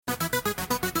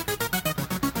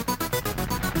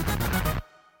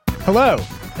Hello,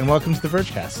 and welcome to the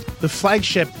Vergecast, the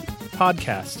flagship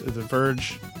podcast of the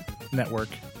Verge Network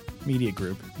Media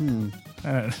Group.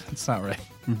 It's not right.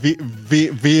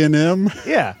 V&M?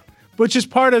 Yeah, which is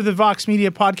part of the Vox Media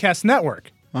Podcast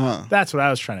Network. That's what I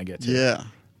was trying to get to. Yeah.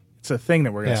 It's a thing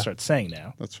that we're going to start saying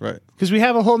now. That's right. Because we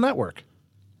have a whole network,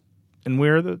 and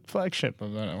we're the flagship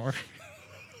of the network.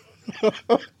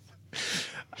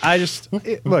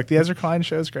 Look, the Ezra Klein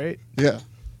show is great. Yeah.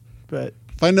 But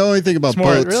if I know anything about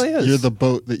more, boats, it really is. You're the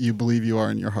boat that you believe you are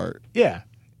in your heart. Yeah.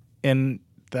 And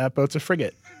that boat's a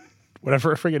frigate.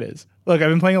 Whatever a frigate is. Look, I've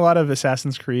been playing a lot of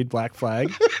Assassin's Creed Black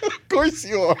Flag. Of course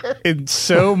you are. And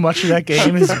so much of that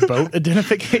game is boat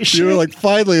identification. You were like,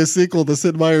 finally a sequel to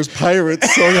Sid Meier's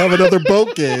Pirates, so I have another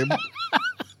boat game.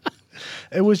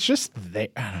 It was just there.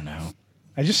 I don't know.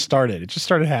 It just started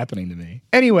happening to me.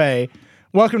 Anyway,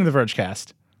 welcome to the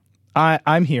Vergecast.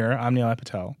 I'm here. I'm Neil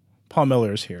Patel. Paul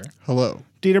Miller is here. Hello.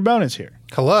 Dieter Bohn is here.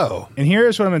 Hello. And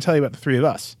here's what I'm going to tell you about the three of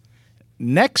us.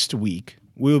 Next week,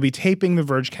 we will be taping the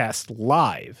Vergecast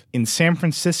live in San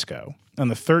Francisco on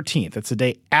the 13th. It's the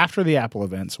day after the Apple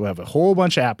event, so we'll have a whole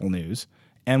bunch of Apple news,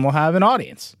 and we'll have an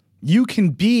audience. You can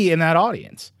be in that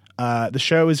audience. The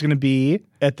show is going to be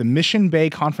at the Mission Bay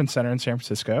Conference Center in San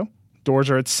Francisco. Doors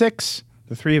are at 6.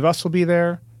 The three of us will be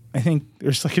there. I think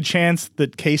there's like a chance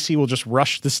that Casey will just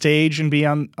rush the stage and be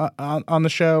on the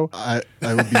show. I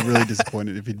would be really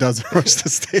disappointed if he doesn't rush the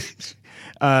stage.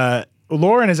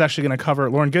 Loren is actually going to cover.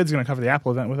 Loren Good's going to cover the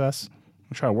Apple event with us.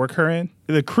 We'll try to work her in.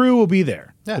 The crew will be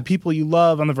there. Yeah. The people you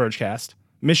love on the Vergecast.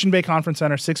 Mission Bay Conference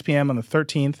Center, 6 p.m. on the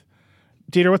 13th.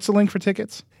 Dieter, what's the link for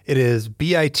tickets? It is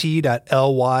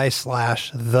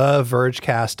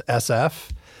bit.ly/thevergecastsf.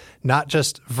 Not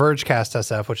just Vergecast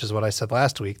SF, which is what I said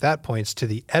last week. That points to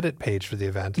the edit page for the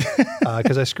event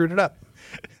because I screwed it up.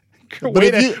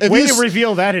 Way to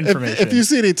reveal that information. If you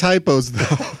see any typos,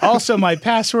 though. Also, my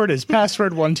password is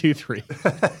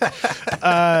password123.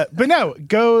 But no,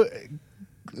 go.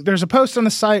 There's a post on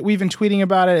the site. We've been tweeting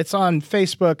about it. It's on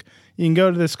Facebook. You can go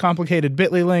to this complicated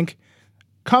bit.ly link.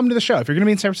 Come to the show. If you're going to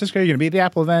be in San Francisco, you're going to be at the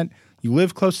Apple event. You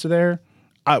live close to there.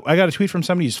 I got a tweet from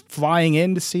somebody who's flying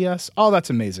in to see us. Oh, that's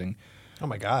amazing. Oh,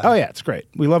 my God. Oh, yeah, it's great.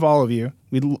 We love all of you.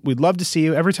 We'd love to see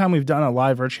you. Every time we've done a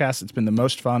live Vergecast, it's been the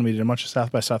most fun. We did a bunch of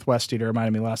South by Southwest. Dieter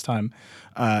reminded me last time.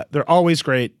 They're always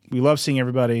great. We love seeing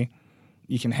everybody.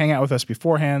 You can hang out with us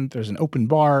beforehand. There's an open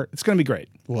bar. It's going to be great.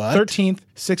 What? 13th,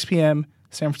 6 p.m.,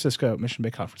 San Francisco, Mission Bay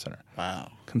Conference Center.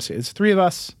 Wow. Come see it. It's three of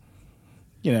us.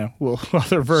 You know,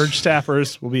 other Verge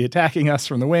staffers will be attacking us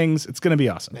from the wings. It's going to be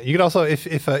awesome. You can also, if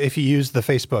you use the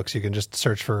Facebooks, you can just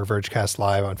search for Vergecast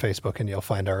Live on Facebook and you'll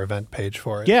find our event page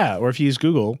for it. Yeah, or if you use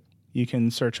Google, you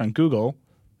can search on Google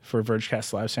for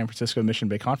Vergecast Live San Francisco Mission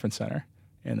Bay Conference Center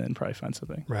and then probably find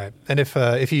something. Right. And if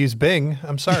you use Bing,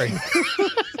 I'm sorry.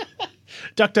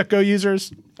 DuckDuckGo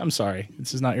users, I'm sorry.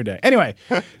 This is not your day. Anyway,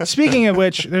 speaking of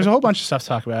which, there's a whole bunch of stuff to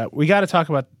talk about. We got to talk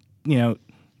about,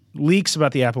 leaks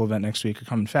about the Apple event next week are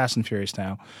coming fast and furious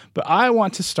now. But I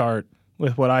want to start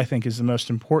with what I think is the most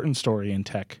important story in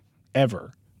tech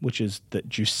ever, which is that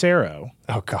Juicero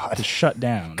is shut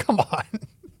down. Come on.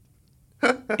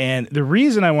 And the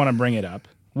reason I want to bring it up,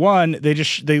 one, they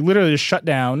literally just shut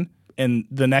down, and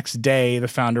the next day the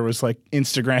founder was like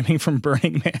Instagramming from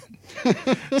Burning Man.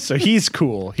 So he's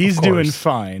cool. He's doing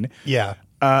fine. Yeah.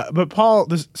 But Paul,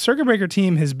 the circuit breaker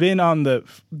team has been on the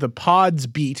pods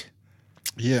beat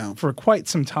for quite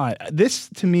some time. This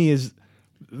to me is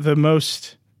the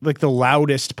most the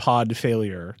loudest pod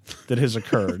failure that has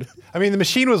occurred. I mean, the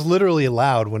machine was literally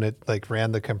loud when it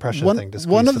ran the compression thing to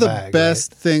squeeze one of the bag,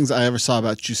 best things I ever saw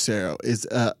about Juicero is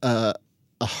a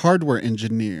hardware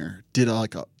engineer did a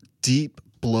deep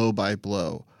blow by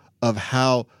blow of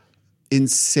how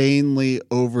insanely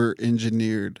over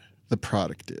engineered the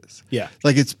product is. Yeah.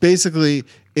 It's basically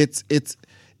it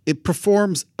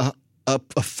performs a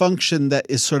function that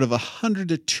is sort of $100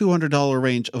 to $200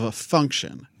 range of a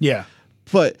function. Yeah.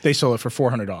 But they sold it for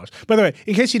 $400. By the way,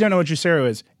 in case you don't know what Juicero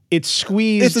is, it's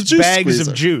squeezed bags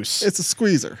of juice. It's a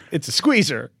squeezer. It's a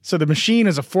squeezer. So the machine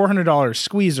is a $400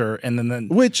 squeezer, and then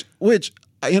which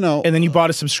and then you bought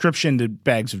a subscription to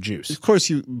bags of juice. Of course,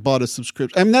 you bought a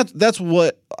subscription. I mean, that's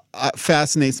what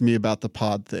fascinates me about the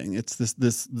pod thing. It's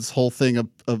this whole thing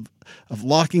of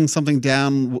locking something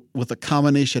down with a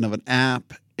combination of an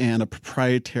app and a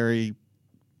proprietary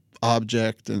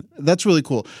object, and that's really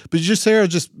cool. But Juicero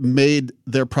just made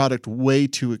their product way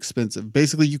too expensive.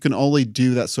 Basically, you can only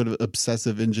do that sort of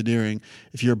obsessive engineering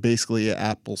if you're basically at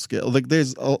Apple scale.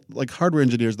 There's hardware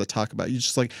engineers that talk about you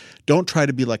just don't try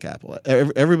to be like Apple.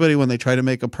 Everybody, when they try to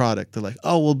make a product, they're like,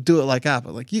 oh, we'll do it like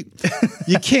Apple.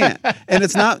 You can't. And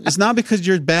it's not because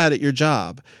you're bad at your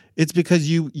job. It's because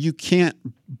you can't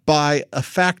buy a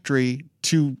factory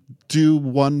to do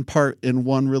one part in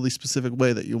one really specific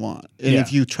way that you want. And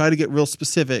if you try to get real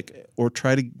specific or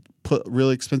try to put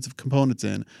really expensive components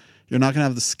in, you're not going to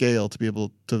have the scale to be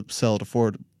able to sell it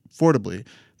affordably.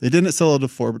 They didn't sell it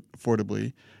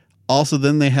affordably. Also,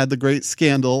 then they had the great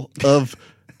scandal of,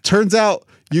 turns out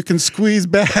you can squeeze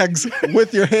bags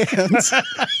with your hands.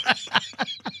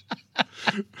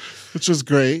 Which was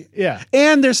great. Yeah.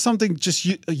 And there's something just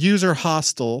user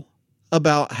hostile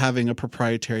about having a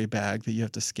proprietary bag that you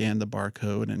have to scan the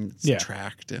barcode and it's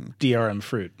tracked. And DRM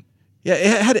fruit. Yeah,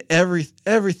 it had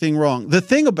everything wrong. The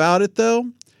thing about it, though,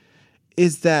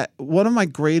 is that one of my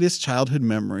greatest childhood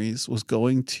memories was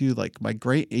going to like my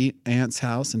great aunt's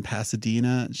house in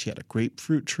Pasadena. And she had a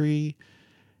grapefruit tree.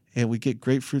 And we get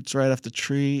grapefruits right off the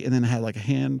tree. And then it had like a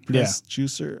hand-pressed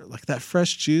juicer. Like that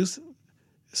fresh juice.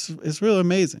 It's really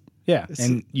amazing. Yeah,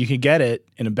 and you could get it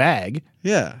in a bag.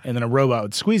 Yeah. And then a robot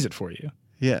would squeeze it for you.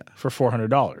 Yeah. For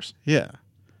 $400. Yeah.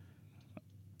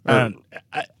 For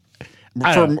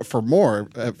more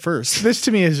at first. This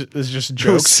to me is just It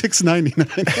was jokes.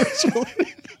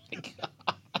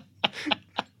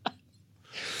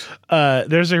 $6.99.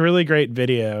 There's a really great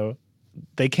video.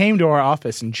 They came to our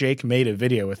office and Jake made a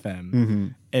video with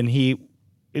them. And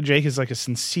Jake is like a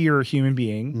sincere human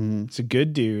being. He's a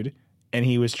good dude. And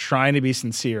he was trying to be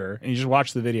sincere. And you just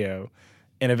watch the video.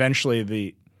 And eventually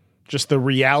the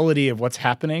reality of what's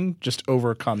happening just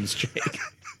overcomes Jake.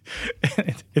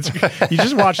 You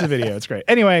just watch the video. It's great.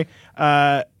 Anyway,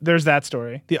 there's that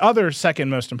story. The other second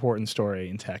most important story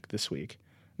in tech this week,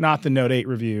 not the Note 8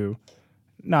 review,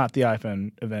 not the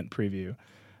iPhone event preview,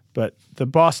 but the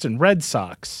Boston Red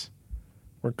Sox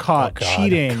were caught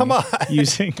cheating. Come on.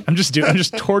 I'm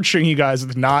just torturing you guys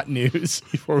with not news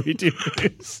before we do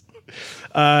news.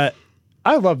 I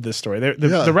love this story.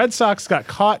 The Red Sox got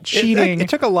caught cheating. It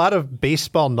took a lot of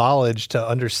baseball knowledge to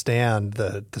understand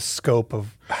the scope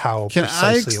of how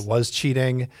precisely it was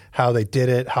cheating, how they did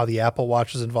it, how the Apple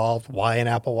Watch was involved, why an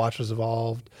Apple Watch was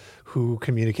involved, who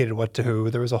communicated what to who.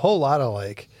 There was a whole lot of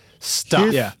like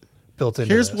stuff built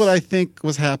into Here's this. what I think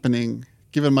was happening,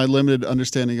 given my limited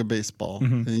understanding of baseball.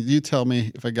 And you tell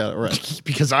me if I got it right.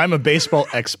 Because I'm a baseball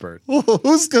expert.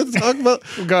 Who's going to talk about?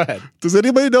 Go ahead. Does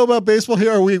anybody know about baseball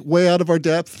here? Are we way out of our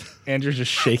depth? Andrew's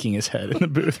just shaking his head in the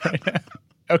booth right now.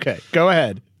 Okay, go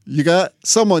ahead. You got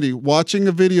somebody watching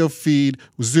a video feed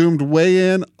zoomed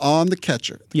way in on the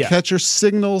catcher. The catcher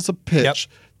signals a pitch,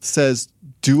 says,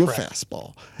 do a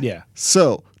fastball. Yeah.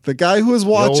 So the guy who is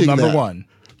watching number that one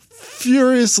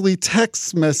furiously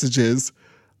text messages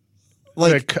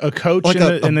like a coach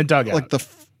in the dugout.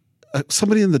 Like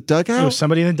somebody in the dugout? It was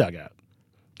somebody in the dugout.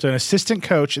 So an assistant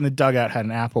coach in the dugout had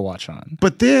an Apple Watch on.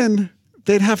 But then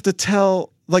they'd have to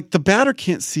tell, like the batter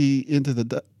can't see into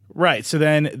the Right. So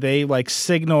then they like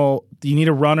signal, you need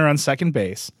a runner on second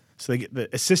base. So they get the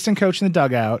assistant coach in the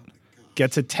dugout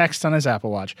gets a text on his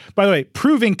Apple Watch. By the way,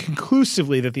 proving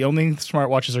conclusively that the only thing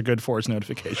smartwatches are good for is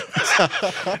notifications.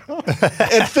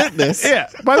 and fitness. Yeah.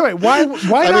 By the way, why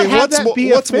not have that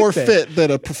be what's a Fitbit? more fit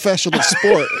than a professional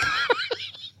sport?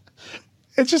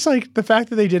 It's just like the fact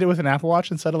that they did it with an Apple Watch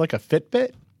instead of like a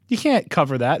Fitbit. You can't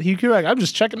cover that. You could be like, I'm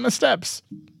just checking my steps.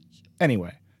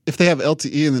 Anyway. If they have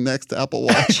LTE in the next Apple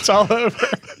Watch, it's all over.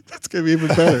 That's going to be even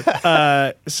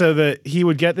better. So he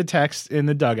would get the text in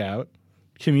the dugout,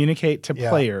 communicate to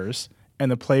players, and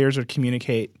the players would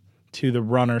communicate to the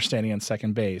runner standing on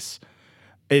second base.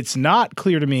 It's not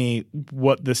clear to me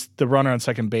what the runner on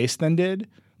second base then did.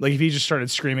 Like if he just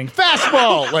started screaming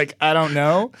fastball, like I don't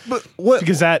know, but what,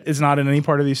 because that is not in any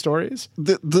part of these stories.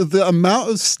 The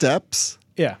amount of steps,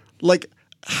 like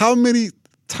how many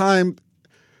times.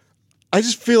 I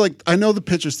just feel like I know the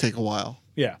pitchers take a while,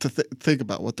 to think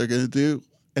about what they're going to do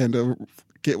and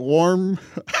get warm.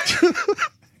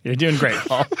 You're doing great,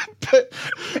 Paul.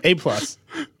 A+.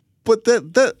 But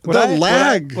that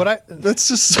lag, that's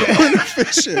just so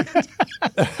inefficient.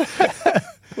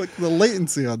 Like the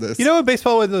latency on this. You know in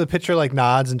baseball when the pitcher like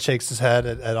nods and shakes his head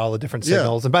at all the different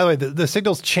signals. And by the way, the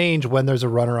signals change when there's a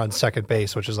runner on second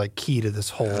base, which is like key to this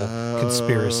whole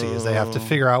conspiracy is they have to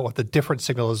figure out what the different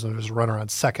signal is when there's a runner on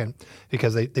second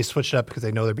because they switch it up because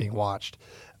they know they're being watched.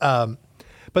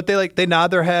 But they nod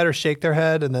their head or shake their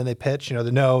head and then they pitch,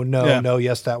 the no,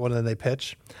 yes, that one, and then they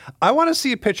pitch. I want to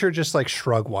see a pitcher just like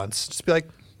shrug once. Just be like,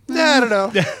 nah, I don't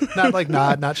know. Not like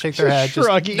nod, not shake their head.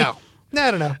 Shruggy. No. I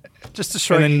don't know. Just a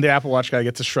shruggy. And then the Apple Watch guy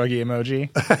gets a shruggy emoji.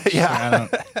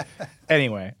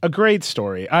 Anyway, a great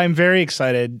story. I'm very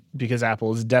excited because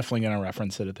Apple is definitely going to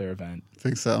reference it at their event. I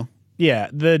think so. Yeah,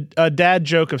 a dad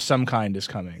joke of some kind is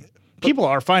coming. people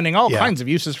are finding all kinds of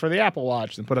uses for the Apple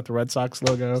Watch and put up the Red Sox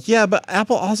logo. Yeah, but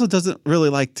Apple also doesn't really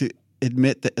like to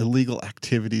admit that illegal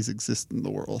activities exist in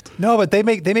the world. No, but they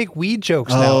make weed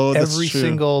jokes now. That's Every true.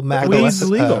 single Mac Weed's OS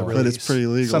legal. But it's pretty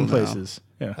legal Some now. places.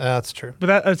 Yeah. That's true.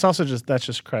 But that's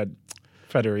just cred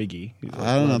Federighi.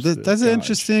 I don't know. That's an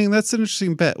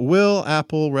interesting bet. Will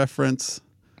Apple reference?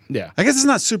 Yeah. I guess it's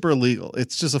not super illegal.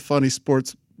 It's just a funny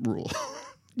sports rule.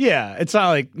 Yeah. It's not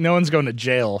like no one's going to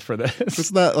jail for this.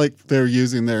 It's not like they're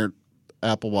using their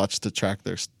Apple Watch to track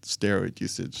their steroid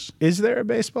usage. Is there a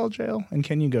baseball jail? And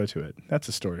can you go to it? That's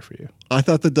a story for you. I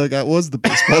thought the dugout was the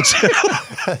baseball jail.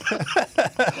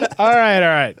 All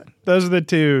right. Those are the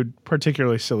two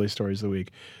particularly silly stories of the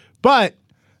week. But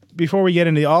before we get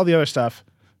into all the other stuff,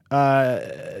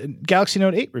 Galaxy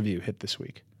Note 8 review hit this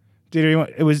week.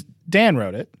 It was Dan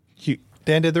wrote it.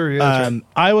 Dan did the review. That's right.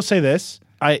 I will say this.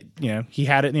 He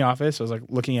had it in the office. I was like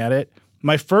looking at it.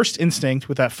 My first instinct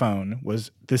with that phone was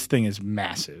this thing is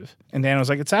massive. And Dan was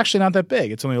like, it's actually not that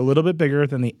big. It's only a little bit bigger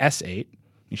than the S8.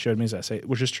 He showed me his S8,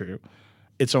 which is true.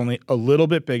 It's only a little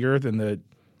bit bigger than the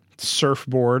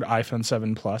surfboard iPhone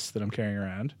 7 Plus that I'm carrying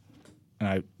around.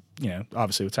 And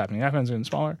obviously what's happening, iPhones are getting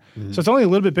smaller. Mm-hmm. So it's only a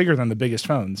little bit bigger than the biggest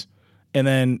phones. And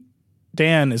then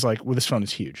Dan is like, well, this phone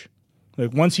is huge.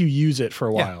 Like once you use it for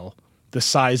a while, the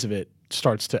size of it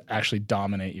starts to actually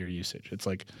dominate your usage. It's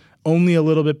like only a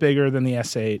little bit bigger than the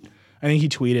S8. I think he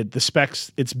tweeted the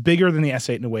specs, it's bigger than the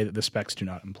S8 in a way that the specs do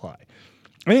not imply.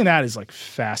 I think that is like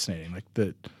fascinating. Like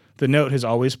the Note has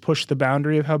always pushed the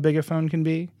boundary of how big a phone can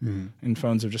be, and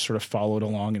phones have just sort of followed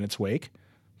along in its wake.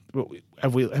 But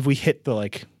have we hit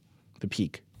the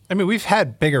peak? I mean, we've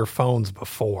had bigger phones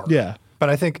before. Yeah. But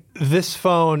I think this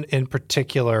phone in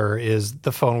particular is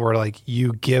the phone where like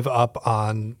you give up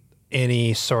on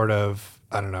any sort of,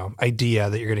 I don't know, idea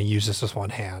that you're going to use this with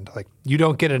one hand. Like you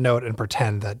don't get a Note and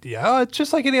pretend that, it's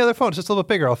just like any other phone. It's just a little bit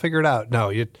bigger. I'll figure it out. No,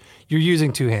 you're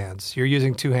using two hands. You're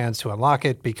using two hands to unlock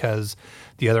it because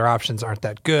the other options aren't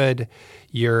that good.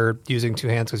 You're using two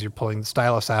hands because you're pulling the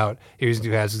stylus out. You're using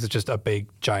two hands because it's just a big,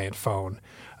 giant phone.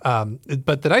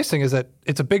 But the nice thing is that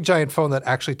it's a big, giant phone that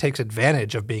actually takes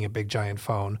advantage of being a big, giant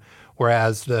phone,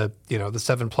 whereas the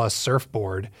 7 Plus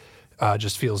surfboard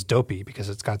just feels dopey because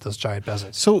it's got those giant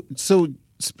bezels. So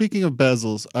speaking of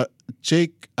bezels,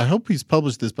 Jake, I hope he's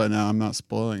published this by now. I'm not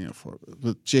spoiling it for you.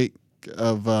 But Jake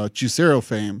of Juicero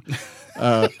fame.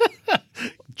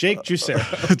 Jake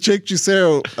Juicero. Jake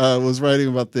Juicero was writing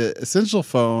about the Essential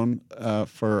phone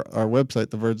for our website,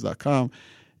 theverge.com.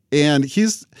 And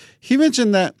he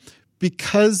mentioned that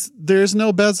because there's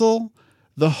no bezel,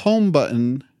 the home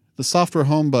button, the software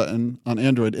home button on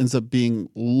Android ends up being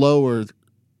lower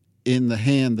in the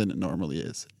hand than it normally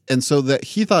is. And so that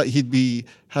he thought he'd be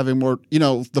having more,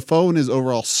 the phone is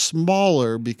overall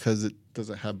smaller because it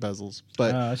doesn't have bezels.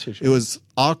 But it was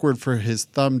awkward for his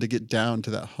thumb to get down to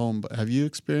that home. But have you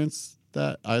experienced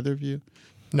that, either of you?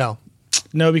 No.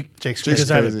 No, Jake's because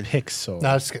I have a crazy. Pixel.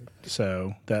 No, it's good.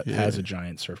 So that has a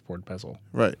giant surfboard bezel.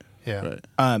 Right. Yeah.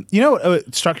 Right. You know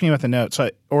what struck me about the Note? So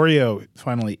Oreo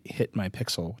finally hit my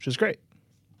Pixel, which is great.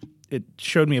 It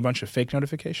showed me a bunch of fake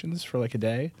notifications for like a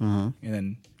day, and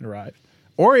then it arrived.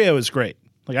 Oreo is great.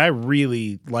 Like I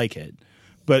really like it,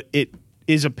 but it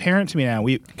is apparent to me now.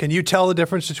 Can you tell the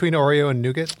difference between Oreo and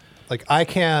nougat? Like I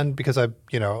can because I, am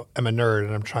a nerd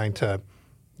and I'm trying to,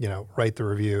 write the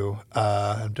review.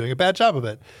 I'm doing a bad job of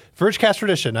it. Vergecast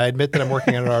tradition. I admit that I'm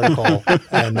working on an article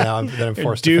and now I'm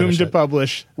forced to finish to it.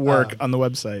 publish work on the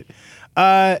website.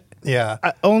 Yeah.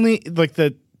 Only like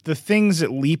the things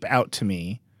that leap out to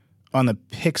me on the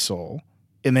Pixel,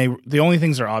 and the only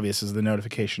things that are obvious is the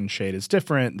notification shade is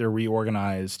different. They're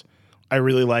reorganized. I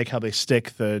really like how they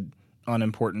stick the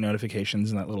unimportant notifications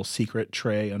in that little secret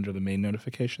tray under the main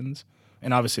notifications.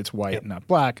 And obviously it's white, not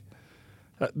black.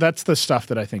 That's the stuff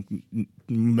that I think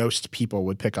most people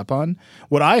would pick up on.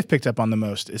 What I've picked up on the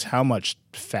most is how much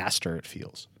faster it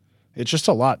feels. It's just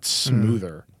a lot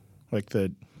smoother. Like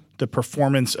the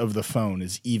performance of the phone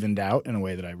is evened out in a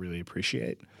way that I really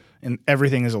appreciate. And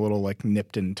everything is a little like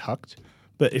nipped and tucked.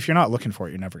 But if you're not looking for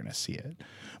it, you're never going to see it.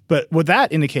 But what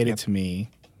that indicated to me,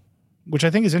 which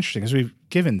I think is interesting, is we've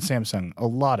given Samsung a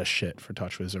lot of shit for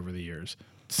TouchWiz over the years.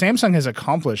 Samsung has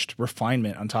accomplished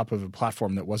refinement on top of a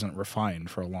platform that wasn't refined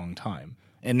for a long time.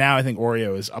 And now I think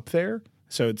Oreo is up there.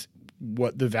 So it's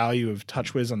what the value of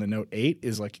TouchWiz on the Note 8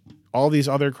 is like all these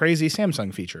other crazy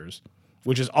Samsung features,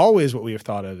 which is always what we have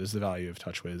thought of as the value of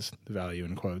TouchWiz, the value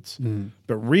in quotes.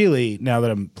 But really, now that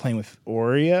I'm playing with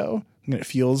Oreo, and it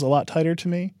feels a lot tighter to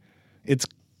me. It's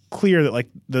clear that like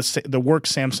the work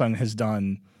Samsung has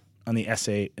done on the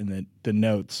S8 and the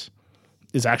Notes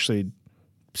is actually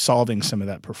solving some of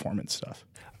that performance stuff.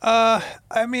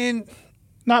 I mean,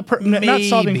 Not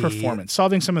solving Maybe. performance,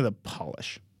 solving some of the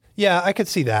polish. yeah, I could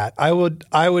see that. I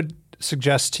would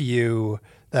suggest to you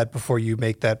that before you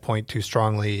make that point too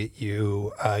strongly,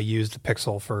 you use the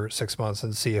Pixel for 6 months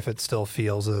and see if it still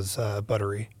feels as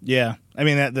buttery. Yeah. I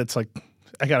mean, that's like,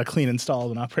 I got a clean install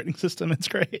of an operating system. It's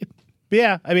great. But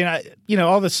yeah, I mean,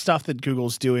 all the stuff that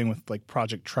Google's doing with like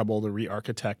Project Treble to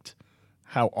re-architect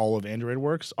how all of Android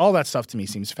works, all that stuff to me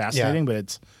seems fascinating,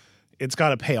 but it's got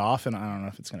to pay off, and I don't know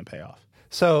if it's going to pay off.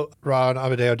 So Ron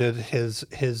Amadeo did his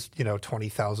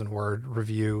 20,000 word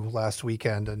review last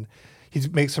weekend, and he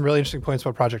makes some really interesting points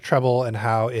about Project Treble and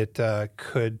how it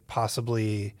could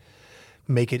possibly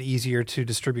make it easier to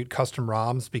distribute custom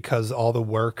ROMs because all the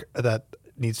work that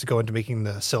needs to go into making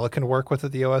the silicon work with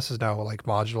the OS is now like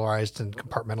modularized and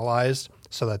compartmentalized,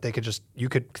 so that you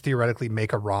could theoretically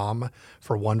make a ROM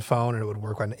for one phone and it would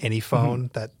work on any phone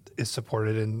that is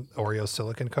supported in Oreo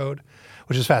silicon code,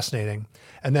 which is fascinating.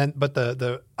 And then, but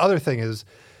the other thing is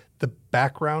the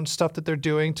background stuff that they're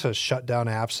doing to shut down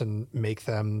apps and make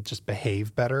them just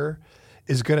behave better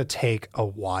is going to take a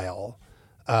while.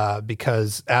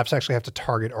 Because apps actually have to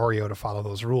target Oreo to follow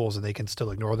those rules, and they can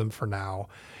still ignore them for now.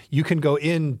 You can go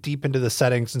deep into the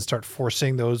settings and start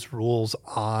forcing those rules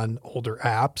on older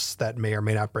apps that may or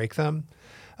may not break them.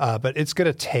 But it's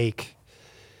going to take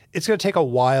a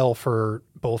while for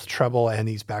both Treble and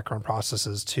these background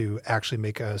processes to actually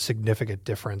make a significant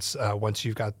difference once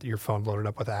you've got your phone loaded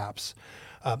up with apps.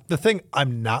 The thing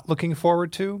I'm not looking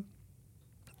forward to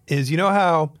is,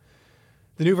 how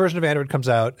the new version of Android comes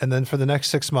out, and then for the next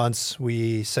 6 months,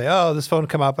 we say, oh, this phone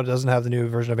come out, but it doesn't have the new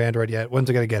version of Android yet.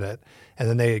 When's it going to get it? And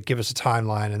then they give us a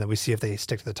timeline, and then we see if they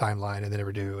stick to the timeline, and they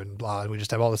never do, and blah. And we just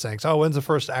have all the sayings. Oh, when's the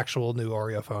first actual new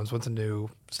Oreo phones? When's the new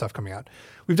stuff coming out?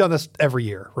 We've done this every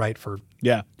year, right, for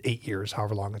 8 years,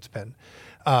 however long it's been.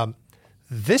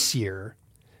 This year,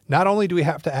 not only do we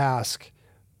have to ask,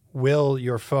 will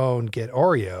your phone get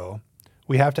Oreo?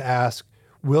 We have to ask,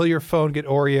 will your phone get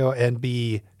Oreo and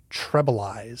be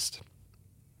Trebleized,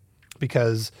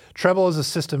 because Treble is a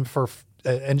system for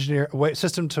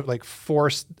system to like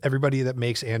force everybody that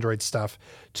makes Android stuff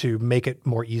to make it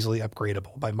more easily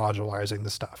upgradable by modularizing the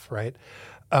stuff, right?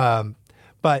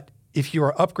 But if you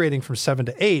are upgrading from 7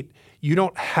 to 8, you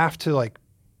don't have to like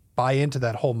buy into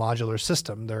that whole modular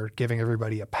system. They're giving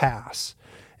everybody a pass,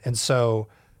 and so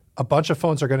a bunch of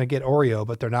phones are going to get Oreo,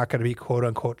 but they're not going to be quote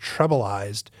unquote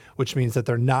Trebleized, which means that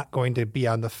they're not going to be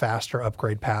on the faster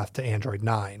upgrade path to Android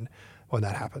 9 when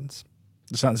that happens.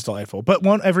 It sounds delightful. But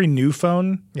won't every new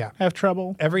phone have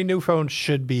Treble? Every new phone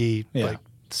should be like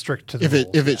strict to the rules.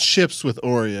 If it ships with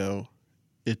Oreo,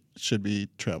 it should be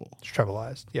Treble. It's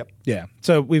Trebleized. Yep. Yeah.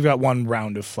 So we've got one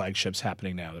round of flagships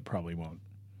happening now that probably won't,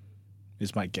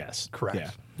 is my guess.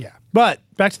 Correct. Yeah. But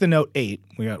back to the Note 8.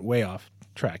 We got way off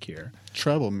track here.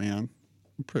 Treble, man.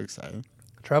 I'm pretty excited.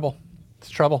 Treble. It's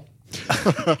trouble.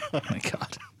 Oh my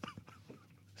God.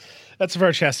 That's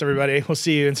Verge Chest, everybody. We'll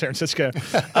see you in San Francisco.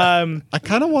 I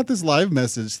kind of want this live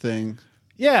message thing.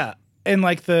 Yeah. And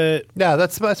like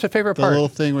that's my favorite The part. little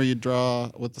thing where you draw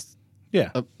with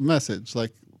a message,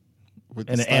 like with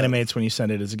and the it style. animates when you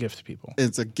send it as a gift to people.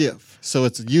 It's a GIF, so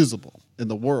it's usable in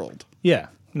the world. Yeah.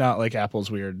 Not like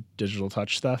Apple's weird digital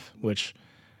touch stuff, which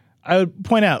I would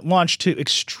point out launched to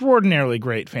extraordinarily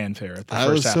great fanfare at the I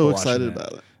first was Apple so Watch excited event.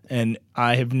 about it. And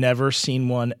I have never seen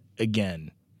one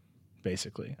again,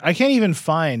 basically. I can't even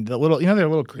find the little, their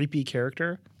little creepy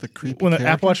character. The creepy When the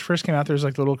character? Apple Watch first came out, there was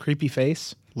like the little creepy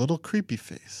face. Little creepy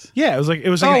face. Yeah, it was like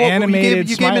an well, animated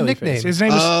you gave him a smiley nickname. face. His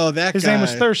name was that his name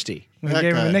was guy. Thirsty. We That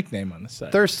gave him guy. a nickname on the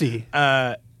site. Thirsty.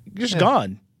 Just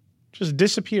gone. Just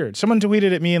disappeared. Someone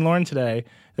tweeted at me and Loren today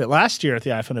that last year at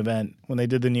the iPhone event, when they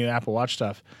did the new Apple Watch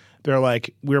stuff, they're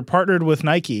like, we're partnered with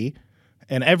Nike,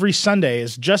 and every Sunday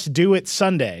is Just Do It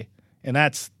Sunday. And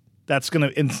that's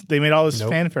going to, they made all this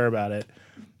fanfare about it.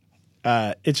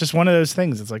 It's just one of those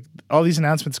things. It's like all these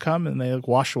announcements come and they like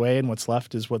wash away, and what's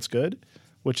left is what's good,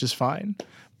 which is fine.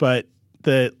 But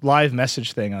the live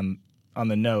message thing on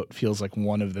the Note feels like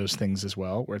one of those things as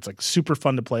well, where it's like super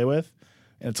fun to play with,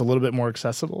 and it's a little bit more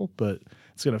accessible, but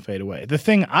it's going to fade away. The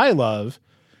thing I love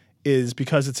is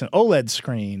because it's an OLED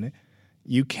screen,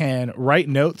 you can write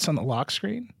notes on the lock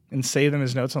screen and save them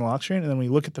as notes on the lock screen, and then when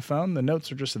you look at the phone, the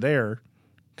notes are just there,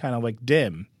 kind of like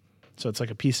dim. So it's like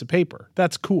a piece of paper.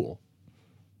 That's cool.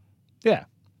 Yeah.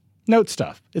 Note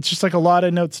stuff. It's just like a lot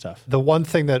of note stuff. The one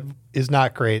thing that is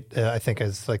not great, I think,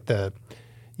 is like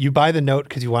you buy the Note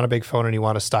because you want a big phone and you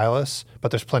want a stylus, but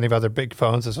there's plenty of other big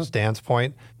phones. This was Dan's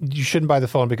point. You shouldn't buy the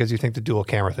phone because you think the dual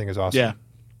camera thing is awesome. Yeah.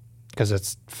 Because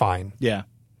it's fine. Yeah.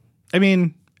 I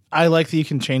mean, I like that you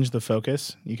can change the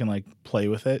focus. You can like play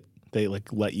with it They like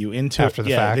let you into After it.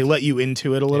 the fact. They let you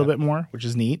into it a little bit more, which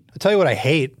is neat. I'll tell you what I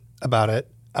hate about it.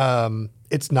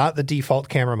 It's not the default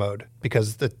camera mode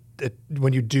because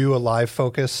when you do a live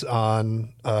focus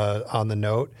on the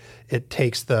Note, it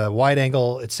takes the wide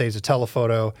angle, it saves a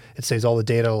telephoto, it saves all the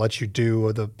data, it lets you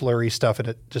do the blurry stuff, and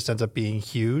it just ends up being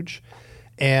huge.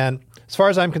 And as far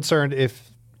as I'm concerned,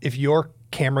 if your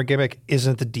camera gimmick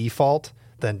isn't the default,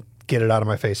 then get it out of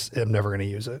my face. I'm never going to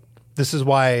use it. This is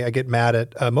why I get mad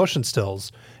at motion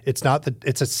stills. It's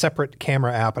a separate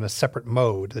camera app and a separate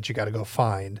mode that you got to go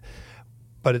find.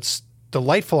 But it's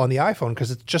delightful on the iPhone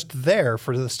because it's just there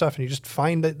for the stuff, and you just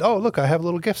find that, oh, look, I have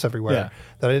little GIFs everywhere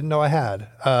that I didn't know I had.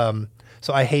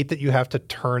 So I hate that you have to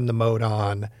turn the mode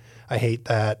on. I hate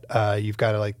that you've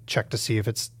got to like check to see if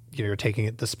it's you're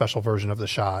taking the special version of the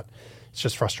shot. It's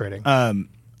just frustrating.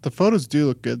 The photos do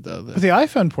look good though. But the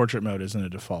iPhone portrait mode isn't a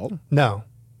default. No,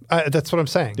 that's what I'm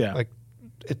saying. Yeah, like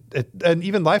and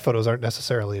even live photos aren't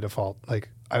necessarily a default. Like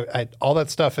all that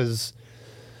stuff is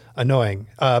annoying.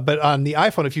 But on the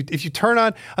iPhone, if you turn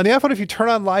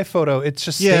on live photo, it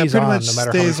just stays on no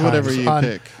matter how many times. Whatever you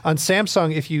pick. On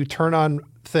Samsung, if you turn on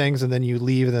things and then you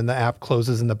leave and then the app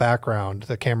closes in the background,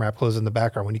 the camera app closes in the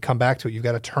background. When you come back to it, you've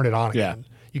got to turn it on again.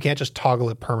 You can't just toggle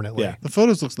it permanently. Yeah. The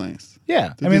photos looks nice.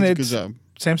 Yeah, They did a good job.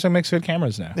 Samsung makes good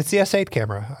cameras now. It's the S8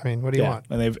 camera. I mean, what do you want?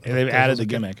 And they've added the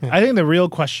gimmick. I think the real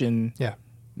question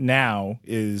now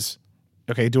is,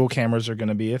 okay, dual cameras are going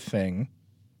to be a thing.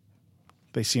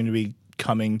 They seem to be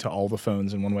coming to all the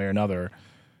phones in one way or another.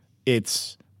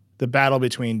 It's the battle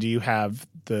between, do you have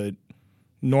the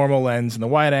normal lens and the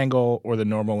wide angle or the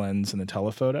normal lens and the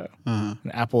telephoto? And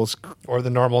Apple's... Or the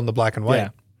normal and the black and white. Yeah.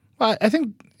 Well, I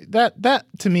think that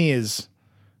to me is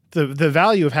the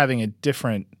value of having a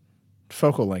different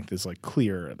focal length is like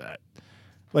clear that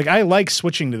like I like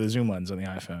switching to the zoom lens on the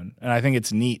iPhone, and I think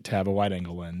it's neat to have a wide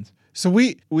angle lens. So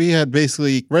we had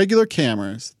basically regular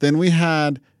cameras. Then we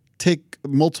had take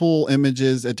multiple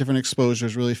images at different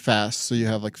exposures really fast, so you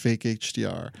have like fake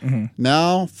HDR.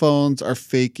 Now phones are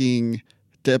faking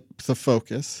depth of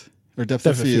focus or depth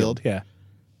of field. Yeah.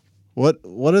 What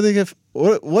are they?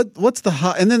 What's the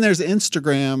hot? And then there's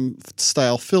Instagram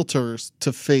style filters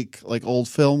to fake like old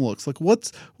film looks. Like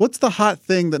what's the hot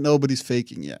thing that nobody's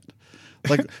faking yet?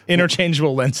 Like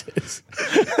interchangeable lenses.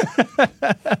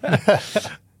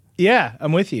 Yeah,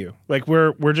 I'm with you. Like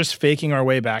we're just faking our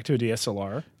way back to a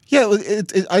DSLR. Yeah,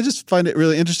 I just find it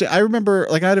really interesting. I remember,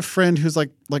 like, I had a friend who's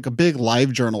like a big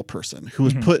live journal person who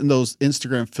was putting those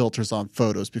Instagram filters on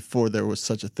photos before there was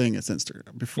such a thing as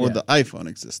Instagram, before the iPhone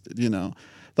existed. You know,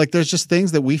 like there's just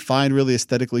things that we find really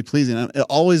aesthetically pleasing, and it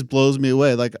always blows me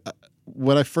away. Like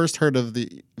when I first heard of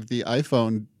the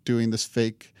iPhone doing this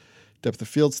fake depth of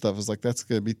field stuff, I was like, that's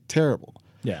going to be terrible.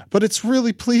 Yeah. But it's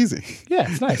really pleasing. Yeah,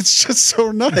 it's nice. It's just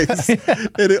so nice. And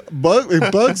it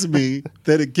bugs me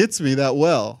that it gets me that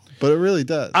well, but it really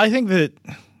does. I think that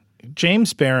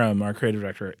James Barham, our creative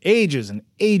director, ages and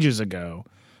ages ago,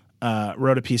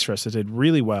 wrote a piece for us that did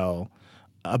really well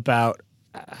about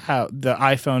how the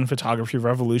iPhone photography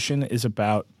revolution is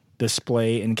about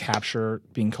display and capture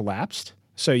being collapsed.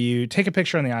 So you take a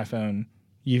picture on the iPhone,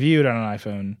 you view it on an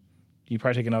iPhone, you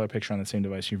probably take another picture on the same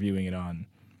device you're viewing it on.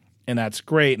 And that's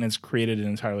great, and it's created an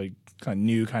entirely kind of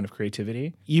new kind of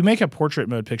creativity. You make a portrait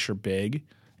mode picture big,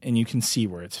 and you can see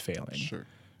where it's failing. Sure.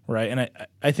 Right? And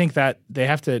I think that they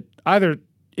have to either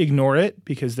ignore it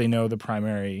because they know the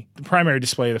primary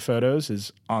display of the photos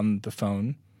is on the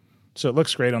phone, so it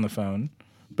looks great on the phone.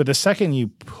 But the second you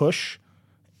push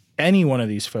any one of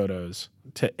these photos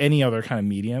to any other kind of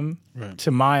medium,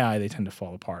 to my eye, they tend to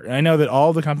fall apart. And I know that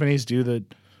all the companies do the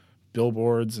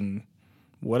billboards and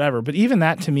whatever, but even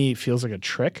that to me feels like a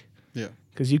trick. Yeah.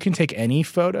 Because you can take any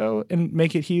photo and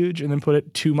make it huge and then put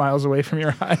it 2 miles away from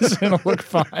your eyes and it'll look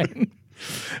fine.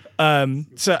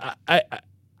 So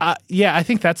I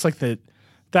think that's like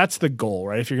that's the goal,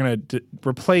 right? If you're going to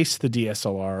replace the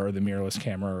DSLR or the mirrorless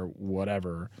camera or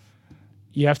whatever,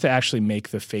 you have to actually make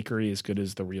the fakery as good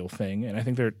as the real thing. And I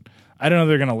think I don't know if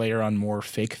they're going to layer on more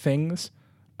fake things.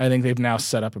 I think they've now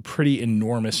set up a pretty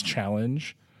enormous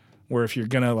challenge where if you're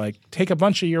going to like take a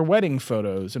bunch of your wedding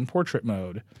photos in portrait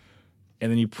mode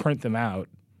and then you print them out,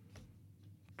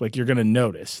 like you're going to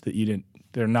notice that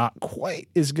they're not quite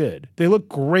as good. They look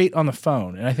great on the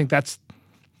phone. And I think that's,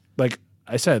 like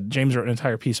I said, James wrote an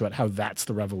entire piece about how that's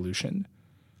the revolution.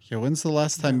 Yeah, when's the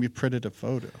last time you printed a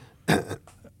photo?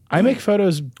 I make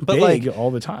photos big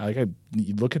all the time. Like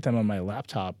you look at them on my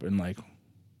laptop and like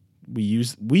we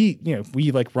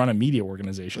like run a media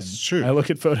organization. That's true. I look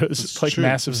at photos like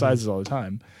massive sizes all the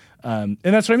time. And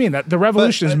that's what I mean. That the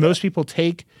revolution is most people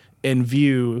take and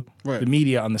view the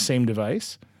media on the same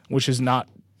device, which is not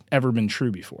ever been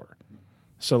true before.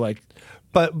 So like,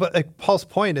 but like Paul's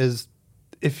point is,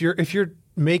 if you're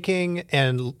making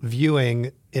and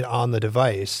viewing it on the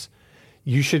device,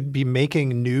 you should be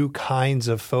making new kinds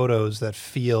of photos that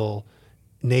feel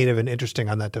native and interesting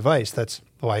on that device. That's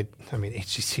why, I mean,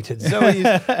 HTC did Zoe's,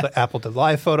 but Apple did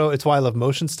Live Photo. It's why I love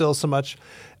Motion Still so much.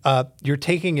 You're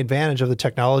taking advantage of the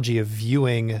technology of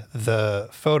viewing the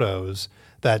photos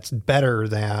that's better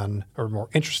than or more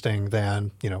interesting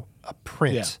than, a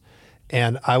print. Yeah.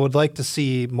 And I would like to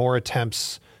see more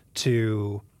attempts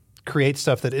to create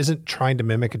stuff that isn't trying to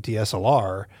mimic a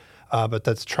DSLR, but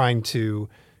that's trying to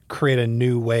create a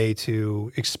new way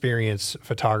to experience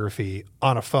photography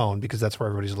on a phone, because that's where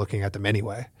everybody's looking at them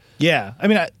anyway. yeah, I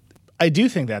mean, I do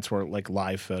think that's where like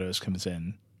live photos comes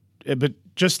in. But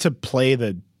just to play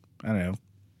the, I don't know,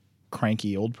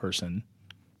 cranky old person,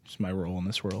 which is my role in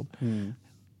this world.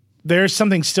 There's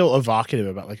something still evocative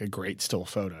about like a great still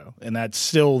photo. And that's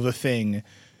still the thing,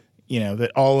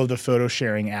 that all of the photo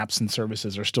sharing apps and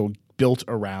services are still built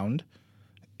around.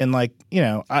 And like,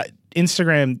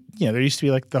 Instagram, there used to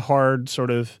be like the hard sort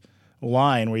of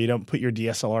line where you don't put your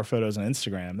DSLR photos on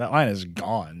Instagram. That line is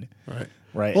gone.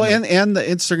 Right. Well, and the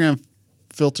Instagram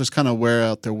filters kind of wear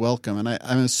out their welcome. And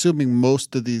I'm assuming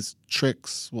most of these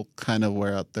tricks will kind of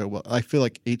wear out their welcome. I feel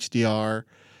like HDR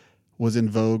was in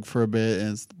vogue for a bit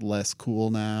and it's less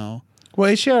cool now.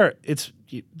 Well, HDR, it's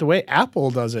the way Apple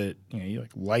does it, you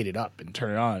like light it up and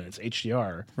turn it on. It's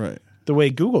HDR. Right. The way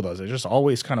Google does it, just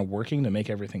always kind of working to make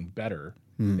everything better.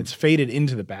 It's faded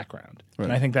into the background. Right.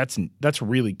 And I think that's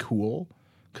really cool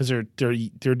because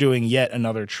they're doing yet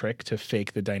another trick to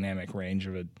fake the dynamic range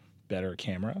of a better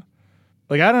camera.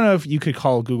 Like, I don't know if you could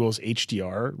call Google's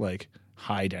HDR like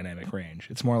high dynamic range.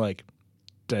 It's more like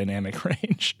dynamic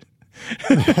range.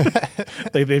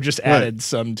 They've just added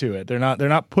some to it. They're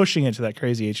not pushing it to that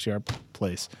crazy HDR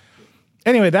place.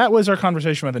 Anyway, that was our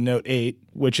conversation about the Note 8,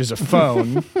 which is a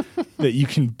phone that you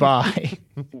can buy.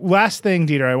 Last thing,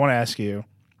 Dieter, I want to ask you.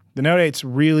 The Note 8's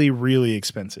really, really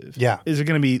expensive. Yeah. Is it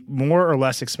going to be more or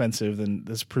less expensive than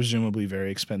this presumably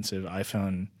very expensive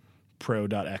iPhone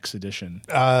Pro.X edition?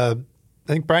 I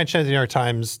think Brian Chen at the New York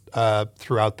Times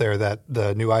threw out there that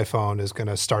the new iPhone is going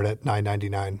to start at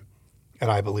 $999,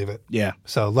 and I believe it. Yeah.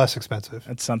 So less expensive.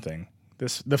 That's something.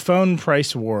 The phone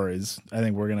price war is, I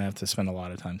think we're going to have to spend a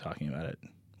lot of time talking about it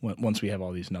once we have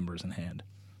all these numbers in hand.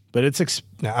 But it's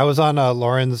Now, I was on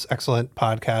Loren's excellent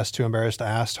podcast, Too Embarrassed to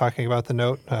Ask, talking about the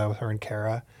Note with her and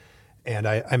Kara. And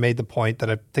I made the point that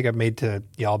I think I've made to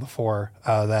y'all before,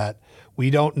 that we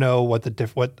don't know what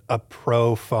what a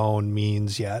pro phone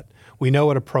means yet. We know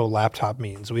what a pro laptop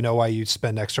means. We know why you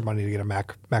spend extra money to get a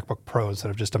MacBook Pro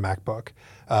instead of just a MacBook.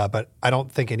 But I don't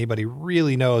think anybody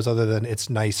really knows, other than it's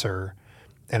nicer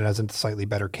and it has a slightly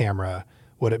better camera,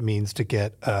 what it means to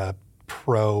get a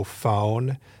pro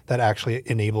phone that actually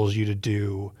enables you to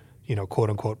do, quote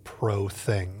unquote pro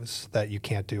things that you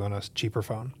can't do on a cheaper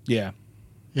phone. yeah.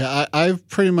 Yeah, I've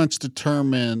pretty much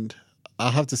determined.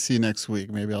 I'll have to see next week.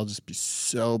 Maybe I'll just be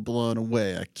so blown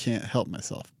away I can't help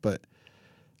myself. But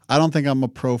I don't think I'm a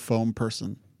pro phone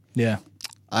person. Yeah.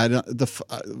 I don't. The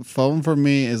phone for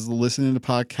me is listening to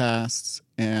podcasts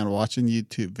and watching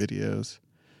YouTube videos,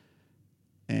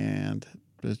 and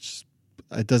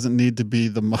it doesn't need to be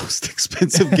the most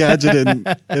expensive gadget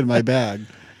in my bag.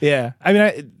 Yeah. I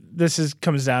mean, this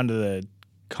comes down to the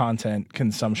content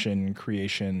consumption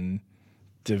creation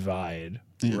divide,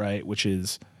 right? Which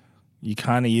is you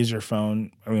kind of use your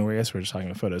phone. I mean, I guess we're just talking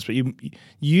about photos, but you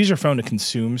use your phone to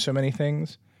consume so many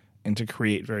things and to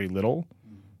create very little.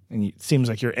 And it seems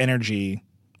like your energy,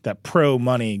 that pro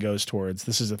money goes towards,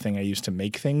 this is the thing I use to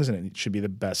make things, and it should be the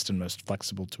best and most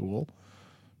flexible tool.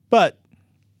 But,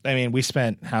 I mean, we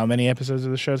spent how many episodes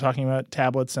of the show talking about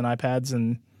tablets and iPads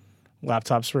and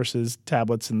laptops versus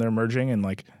tablets, and they're merging, and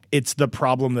like it's the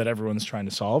problem that everyone's trying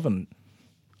to solve. And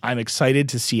I'm excited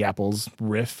to see Apple's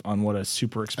riff on what a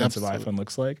super expensive iPhone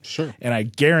looks like. Sure. And I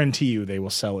guarantee you they will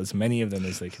sell as many of them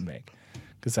as they can make,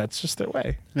 because that's just their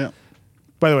way. Yeah.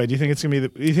 By the way, do you think it's gonna be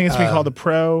do you think it's gonna be called the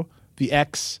Pro, the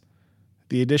X,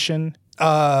 the Edition?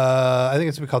 I think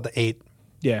it's gonna be called the 8.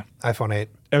 Yeah. iPhone 8.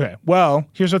 Okay. Well,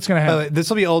 here's what's gonna happen. This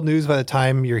will be old news by the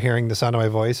time you're hearing the sound of my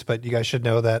voice, but you guys should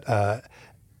know that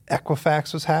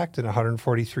Equifax was hacked, and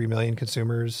 143 million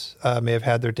consumers may have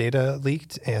had their data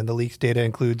leaked. And the leaked data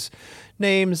includes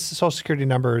names, social security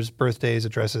numbers, birthdays,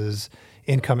 addresses,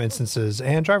 income instances,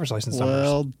 and driver's license numbers.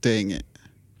 Well, dang it.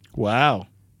 Wow.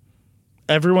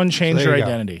 Everyone changed their you go.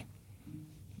 identity.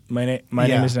 My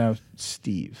name is now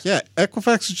Steve. Yeah,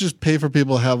 Equifax should just pay for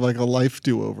people to have like a life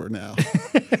do-over now.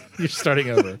 You're starting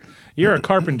over. You're a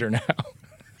carpenter now.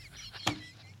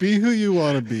 Be who you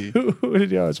want to be. Who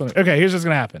did you always want to? Okay, here's what's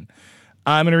going to happen.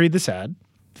 I'm going to read this ad.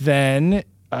 Then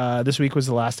this week was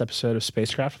the last episode of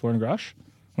Spacecraft with Loren Grush.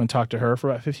 I'm going to talk to her for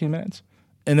about 15 minutes.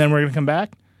 And then we're going to come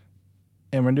back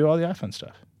and we're going to do all the iPhone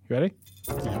stuff. You ready?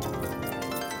 Yeah.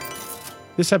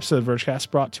 This episode of Vergecast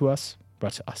brought to us.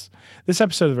 This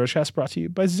episode of Vergecast brought to you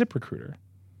by ZipRecruiter.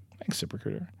 Thanks,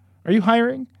 ZipRecruiter. Are you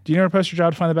hiring? Do you know where to post your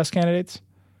job to find the best candidates?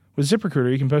 With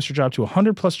ZipRecruiter, you can post your job to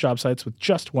 100 plus job sites with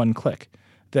just one click.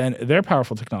 Then their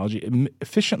powerful technology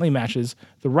efficiently matches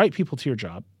the right people to your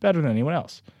job better than anyone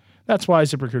else. That's why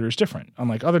ZipRecruiter is different.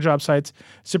 Unlike other job sites,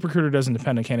 ZipRecruiter doesn't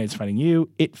depend on candidates finding you,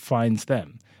 it finds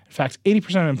them. In fact,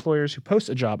 80% of employers who post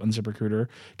a job on ZipRecruiter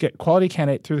get quality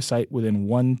candidate through the site within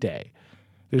 1 day.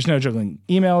 There's no juggling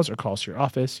emails or calls to your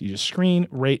office. You just screen,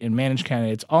 rate, and manage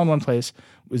candidates all in one place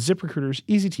with ZipRecruiter's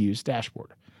easy-to-use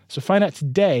dashboard. So find out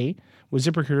today what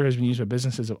ZipRecruiter has been used by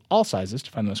businesses of all sizes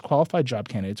to find the most qualified job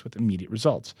candidates with immediate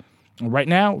results. And right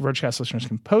now, Vergecast listeners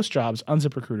can post jobs on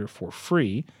ZipRecruiter for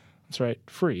free. That's right,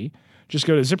 free. Just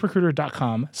go to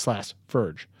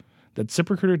ZipRecruiter.com/Verge. That's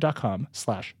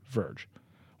ZipRecruiter.com/Verge.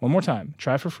 One more time,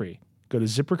 try for free. Go to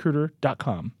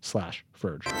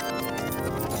ZipRecruiter.com/Verge.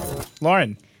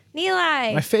 Loren,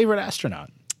 Neeli. my favorite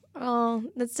astronaut. Oh,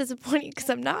 that's disappointing because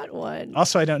I'm not one.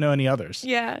 Also, I don't know any others.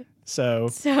 Yeah. So,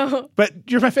 So but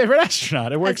you're my favorite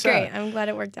astronaut. It works that's great. out. I'm glad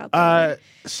it worked out. That way.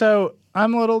 So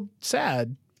I'm a little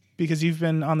sad because you've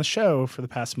been on the show for the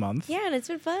past month. Yeah, and it's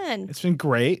been fun. It's been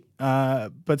great.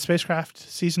 But Spacecraft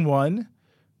Season 1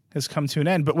 has come to an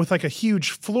end, but with like a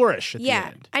huge flourish at the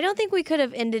end. I don't think we could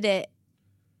have ended it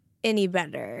any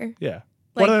better. Yeah.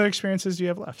 Like- What other experiences do you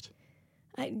have left?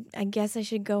 I guess I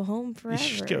should go home forever. You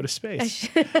should go to I space.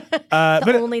 should- But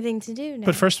the only thing to do now.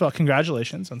 But first of all,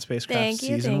 congratulations on Spacecraft Thank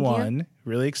you, Season thank you. 1.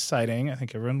 Really exciting. I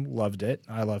think everyone loved it.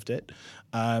 I loved it.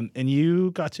 And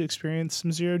you got to experience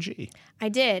some zero-G. I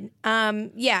did.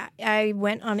 I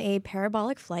went on a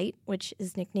parabolic flight, which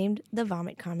is nicknamed the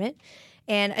Vomit Comet.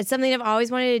 And it's something I've always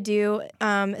wanted to do,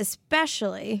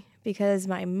 especially because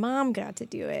my mom got to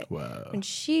do it when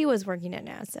she was working at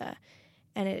NASA.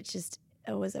 And it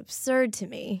was absurd to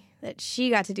me that she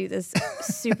got to do this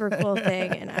super cool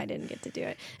thing and I didn't get to do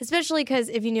it. Especially because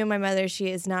if you knew my mother, she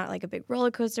is not like a big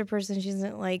roller coaster person. She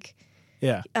doesn't like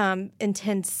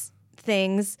intense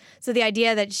things. So the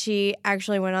idea that she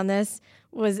actually went on this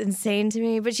was insane to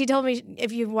me. But she told me,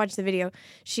 if you watch the video,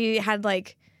 she had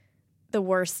like the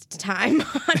worst time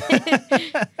on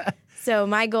it. So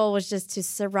my goal was just to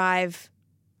survive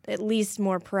at least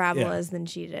more parabolas than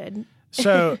she did.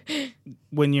 So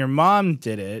when your mom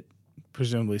did it,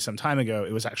 presumably some time ago,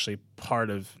 it was actually part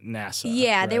of NASA.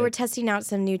 Yeah, they right? were testing out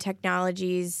some new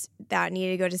technologies that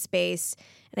needed to go to space.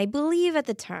 And I believe at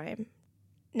the time,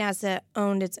 NASA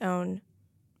owned its own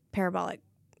parabolic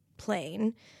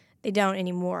plane. They don't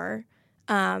anymore.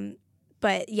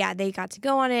 But yeah, they got to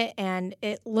go on it, and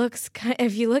it looks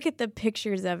if you look at the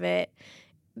pictures of it,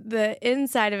 the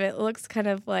inside of it looks kind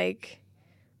of like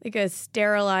a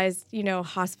sterilized,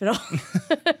 hospital.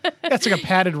 That's like a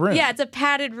padded room. Yeah, it's a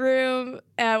padded room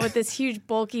with this huge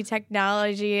bulky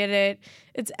technology in it.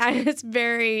 It's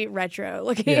very retro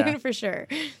looking for sure.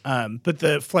 But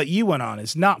the flight you went on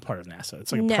is not part of NASA.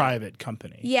 It's like a private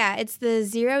company. Yeah, it's the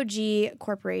Zero G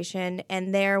Corporation,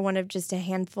 and they're one of just a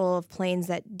handful of planes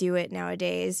that do it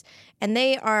nowadays. And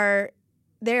they're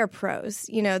pros.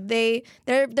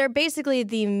 They're basically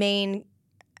the main,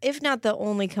 if not the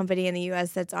only company in the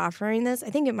U.S. that's offering this.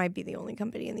 I think it might be the only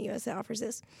company in the U.S. that offers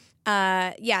this.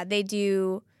 They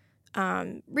do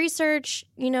research,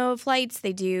 flights.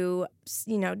 They do,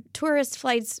 tourist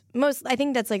flights. I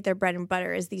think that's like their bread and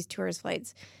butter is these tourist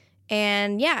flights.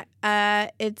 And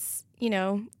it's,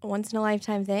 a once in a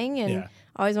lifetime thing. And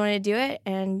always wanted to do it.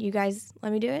 And you guys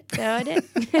let me do it. So I did.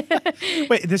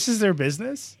 Wait, this is their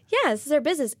business? Yeah, this is their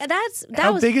business.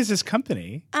 How big is this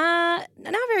company? Not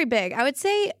very big. I would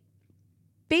say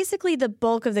basically the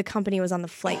bulk of the company was on the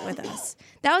flight with us.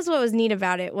 That was what was neat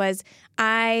about it was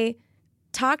I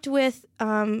talked with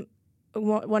a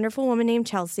wonderful woman named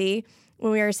Chelsea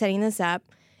when we were setting this up.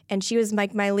 And she was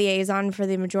like my liaison for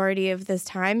the majority of this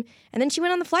time. And then she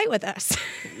went on the flight with us.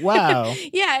 Wow.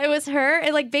 Yeah, it was her.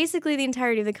 And basically the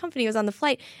entirety of the company was on the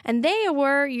flight. And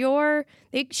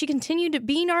she continued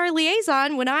being our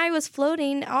liaison when I was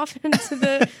floating off into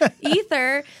the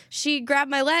ether. She grabbed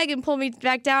my leg and pulled me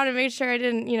back down and made sure I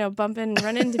didn't, bump and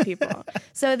run into people.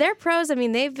 So they're pros. I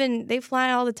mean, they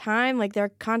fly all the time.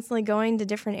 They're constantly going to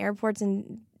different airports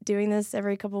and doing this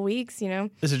every couple of weeks,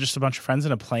 Is it just a bunch of friends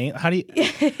in a plane? How do you...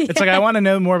 It's like, I want to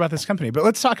know more about this company, but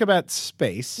let's talk about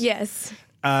space. Yes.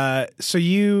 So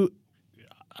you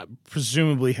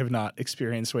presumably have not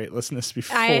experienced weightlessness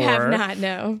before. I have not,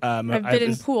 no. I've been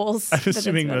in pools. I'm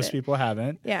assuming most people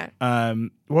haven't. Yeah.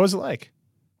 What was it like?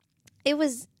 It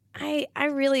was, I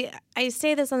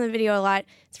say this on the video a lot.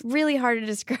 It's really hard to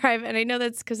describe, and I know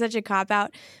that's such a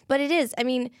cop-out, but it is. I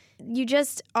mean, you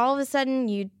just, all of a sudden,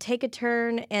 you take a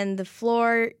turn, and the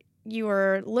floor you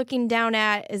were looking down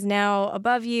at is now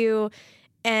above you,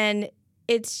 and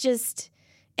it's just,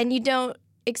 and you don't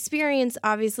experience,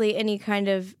 obviously, any kind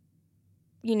of,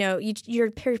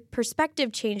 your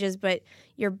perspective changes, but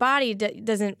your body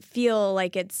doesn't feel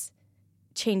like it's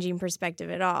changing perspective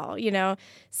at all,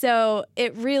 So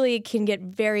it really can get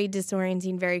very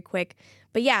disorienting very quick.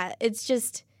 But yeah, it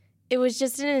was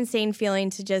just an insane feeling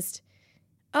to just,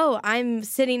 oh, I'm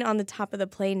sitting on the top of the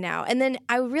plane now. And then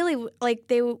I really,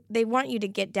 they want you to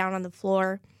get down on the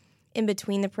floor in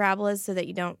between the parabolas so that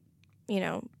you don't,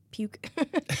 puke.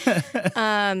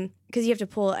 Because you have to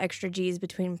pull extra G's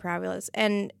between parabolas.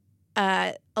 And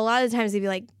a lot of the times they'd be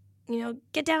like,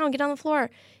 get down, get on the floor.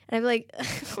 And I'd be like, I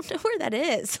don't know where that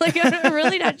is. I'm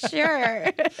really not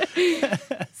sure.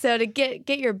 So to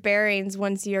get your bearings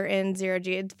once you're in zero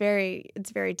G, it's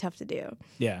very tough to do.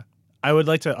 Yeah. I would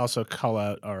like to also call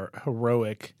out our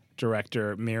heroic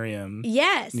director, Miriam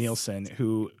Nielsen,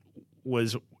 who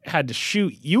had to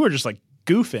shoot. You were just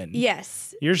goofing.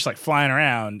 Yes. You're just flying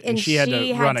around, and she had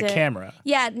to run a camera.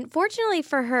 Yeah. Fortunately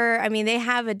for her, I mean, they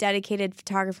have a dedicated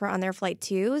photographer on their flight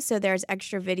too, so there's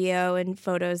extra video and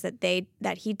photos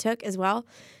that he took as well,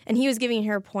 and he was giving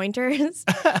her pointers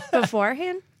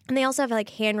beforehand. And they also have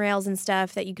handrails and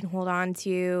stuff that you can hold on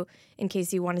to in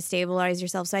case you want to stabilize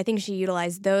yourself. So I think she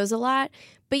utilized those a lot.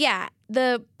 But yeah,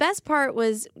 the best part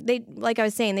was like I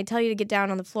was saying, they tell you to get down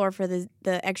on the floor for the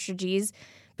extra G's.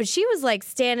 But she was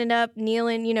standing up,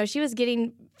 kneeling. She was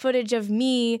getting footage of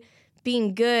me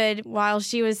being good while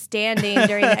she was standing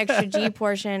during the extra G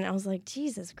portion. I was like,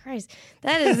 Jesus Christ,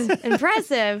 that is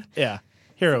impressive. Yeah,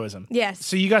 heroism. Yes.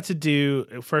 So you got to do,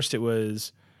 first it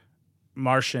was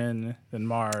Martian, then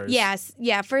Mars. Yes.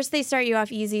 Yeah, first they start you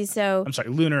off easy. So I'm sorry,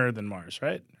 lunar, then Mars,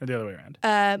 right? Or the other way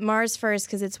around? Mars first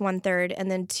because it's 1/3, and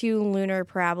then 2 lunar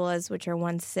parabolas, which are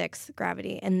 1/6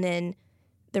 gravity. And then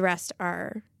the rest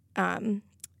are...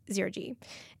 0G.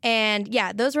 And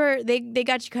yeah, those were, they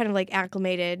got you kind of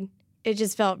acclimated. It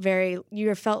just felt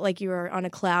you felt like you were on a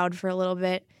cloud for a little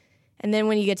bit. And then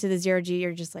when you get to the 0G,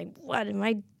 you're just like, what am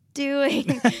I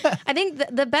doing? I think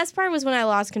the best part was when I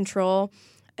lost control.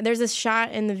 There's this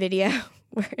shot in the video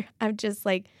where I'm just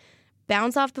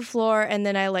bounce off the floor, and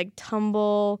then I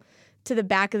tumble to the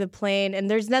back of the plane, and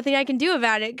there's nothing I can do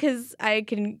about it because I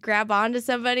can grab onto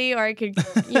somebody or I could,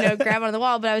 grab onto the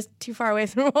wall, but I was too far away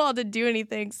from the wall to do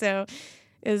anything. So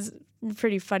it was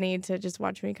pretty funny to just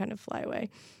watch me kind of fly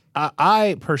away.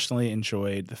 I personally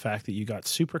enjoyed the fact that you got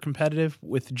super competitive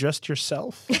with just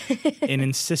yourself in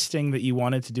insisting that you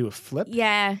wanted to do a flip.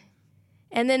 Yeah.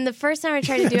 And then the first time I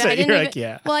tried to do it,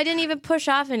 I didn't even push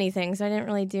off anything, so I didn't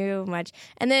really do much.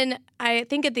 And then I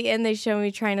think at the end they showed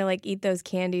me trying to eat those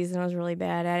candies, and I was really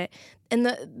bad at it. And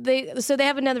they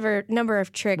have another number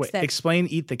of tricks. Wait, explain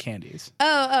eat the candies.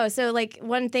 So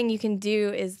one thing you can do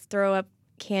is throw up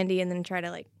candy and then try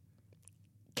to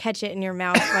catch it in your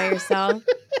mouth by yourself.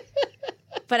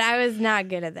 But I was not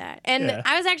good at that, and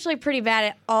I was actually pretty bad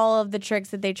at all of the tricks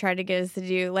that they tried to get us to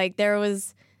do.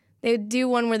 They would do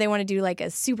one where they want to do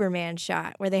a Superman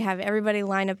shot where they have everybody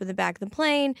line up in the back of the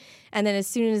plane, and then as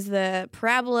soon as the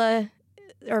parabola,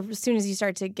 or as soon as you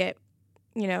start to get,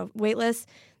 weightless,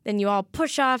 then you all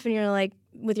push off and you're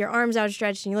with your arms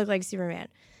outstretched and you look like Superman.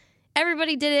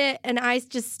 Everybody did it, and I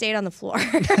just stayed on the floor.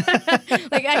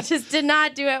 I just did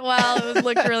not do it well. It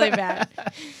looked really bad.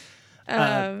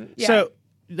 Yeah. So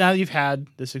now you've had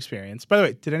this experience. By the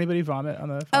way, did anybody vomit on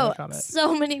the final comment?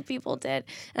 So many people did.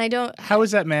 And I don't... How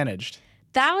was that managed?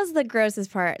 That was the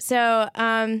grossest part. So,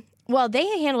 they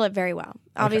handle it very well.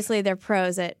 Obviously, they're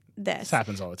pros at this. This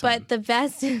happens all the time. But the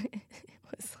best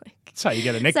was that's how you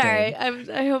get a nickname. Sorry,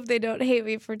 I hope they don't hate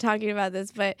me for talking about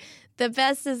this, but the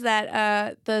best is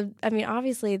that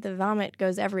obviously the vomit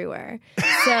goes everywhere.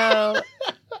 So...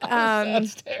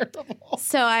 That's terrible.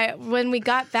 So when we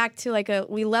got back to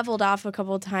we leveled off a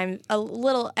couple of times, a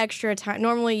little extra time.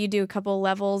 Normally you do a couple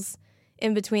levels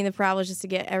in between the parabolas just to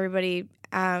get everybody,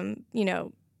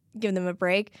 give them a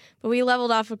break. But we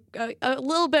leveled off a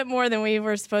little bit more than we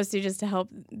were supposed to just to help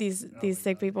these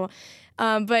sick people.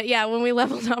 But yeah, when we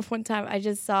leveled off one time, I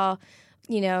just saw,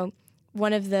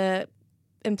 one of the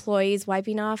employees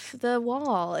wiping off the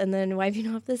wall and then wiping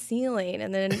off the ceiling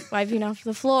and then wiping off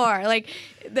the floor.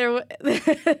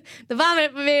 The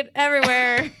vomit made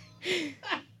everywhere.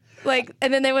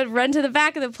 And then they would run to the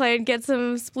back of the plane, get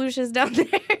some splooshes down there.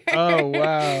 Oh,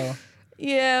 wow.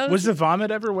 Yeah. Was the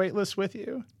vomit ever weightless with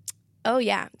you? Oh,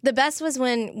 yeah. The best was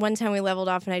when one time we leveled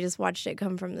off and I just watched it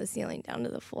come from the ceiling down to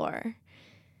the floor.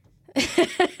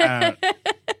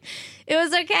 It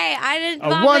was okay. I didn't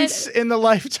vomit. Once in the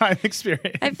lifetime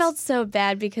experience. I felt so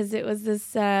bad because it was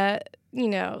this,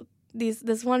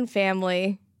 this one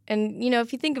family. And,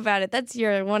 if you think about it, that's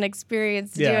your one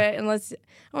experience to do it. Unless,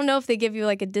 I don't know if they give you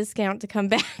like a discount to come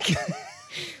back.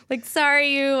 Like,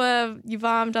 sorry, you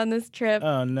bombed on this trip.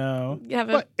 Oh, no. You have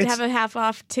a half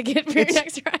off ticket for your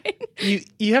next ride.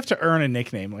 You have to earn a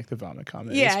nickname like the Vomit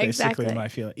Comet. Yeah, It's basically exactly. my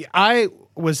feeling. I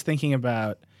was thinking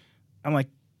about, I'm like,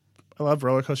 I love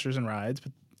roller coasters and rides,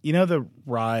 but the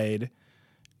ride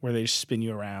where they just spin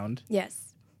you around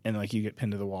Yes. and like you get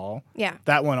pinned to the wall? Yeah.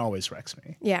 That one always wrecks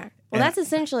me. Yeah. Well, that's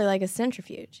essentially like a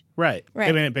centrifuge. Right. Right.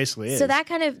 I mean, it basically is. So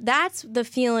that's the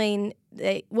feeling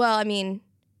that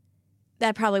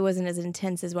probably wasn't as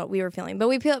intense as what we were feeling. But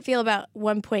we feel about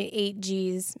 1.8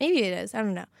 Gs. Maybe it is. I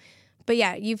don't know. But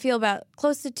yeah, you feel about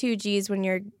close to 2 Gs when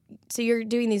you're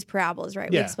doing these parabolas, right?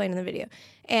 We Yeah. explained in the video.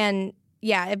 And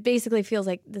yeah, it basically feels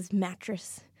like this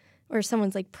mattress where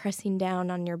someone's like pressing down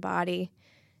on your body.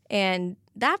 And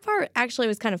that part actually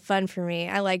was kind of fun for me.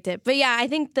 I liked it. But yeah, I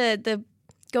think the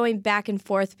going back and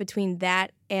forth between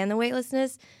that and the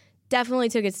weightlessness definitely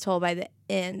took its toll by the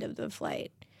end of the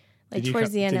flight. Like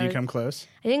towards the end. Did you come close?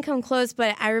 I didn't come close,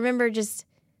 but I remember just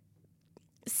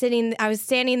I was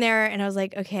standing there and I was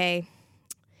like, okay,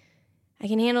 I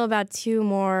can handle about 2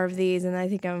 more of these. And I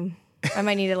think I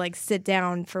might need to like sit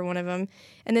down for one of them.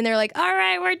 And then they're like, all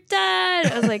right, we're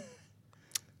done. I was like,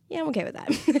 yeah, I'm okay with that.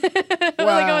 Wow.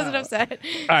 Like, I wasn't upset.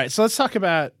 All right, so let's talk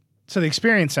about, the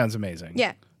experience sounds amazing.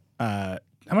 Yeah.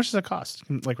 How much does it cost?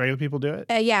 Can, like regular people do it?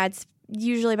 Yeah, it's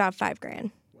usually about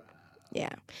 $5,000. Wow. Yeah.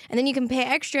 And then you can pay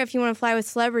extra if you want to fly with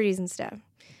celebrities and stuff.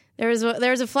 There was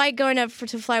a flight going up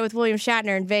to fly with William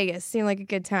Shatner in Vegas. Seemed like a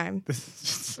good time.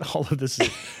 All of this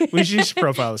we should just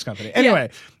profile this company.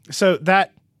 Anyway, So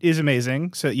that is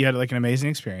amazing. So you had like an amazing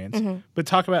experience. Mm-hmm. But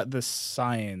talk about the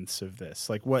science of this.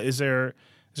 Like, what is there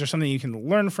something you can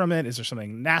learn from it? Is there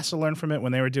something NASA learned from it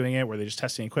when they were doing it? Were they just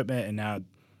testing equipment and now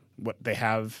what they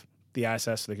have the ISS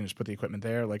so they can just put the equipment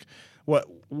there? Like,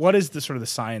 what is the sort of the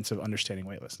science of understanding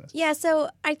weightlessness? Yeah, so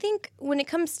I think when it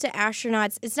comes to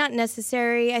astronauts, it's not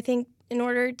necessary, I think, in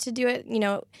order to do it.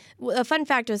 A fun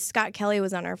fact was Scott Kelly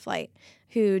was on our flight,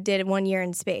 who did 1 year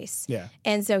in space. Yeah.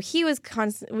 And so he was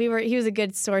he was a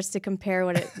good source to compare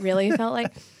what it really felt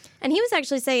like. And he was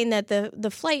actually saying that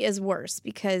the flight is worse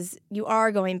because you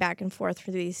are going back and forth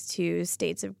for these 2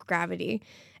 states of gravity.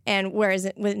 And whereas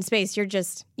in space,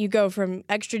 you go from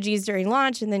extra G's during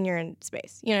launch and then you're in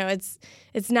space.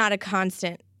 It's not a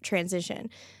constant transition.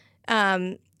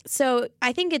 So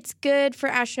I think it's good for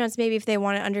astronauts maybe if they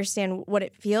want to understand what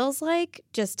it feels like,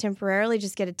 just temporarily,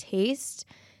 just get a taste.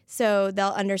 So they'll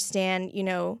understand,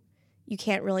 you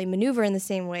can't really maneuver in the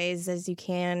same ways as you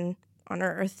can on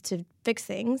Earth to fix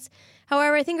things.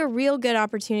 However, I think a real good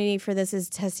opportunity for this is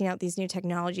testing out these new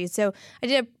technologies. So I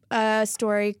did a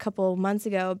story a couple months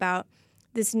ago about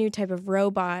this new type of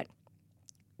robot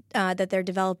that they're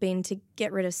developing to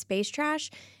get rid of space trash.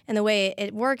 And the way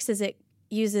it works is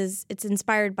it's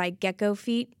inspired by gecko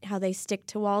feet, how they stick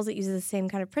to walls. It uses the same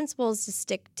kind of principles to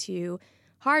stick to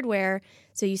hardware.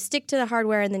 So you stick to the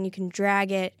hardware and then you can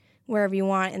drag it wherever you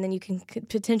want, and then you can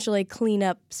potentially clean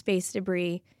up space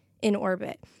debris in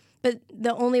orbit. But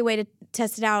the only way to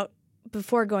test it out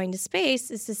before going to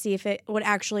space is to see if it would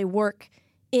actually work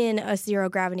in a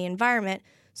zero-gravity environment.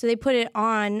 So they put it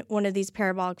on one of these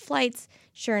parabolic flights.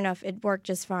 Sure enough, it worked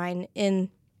just fine in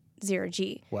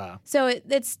 0G. Wow. So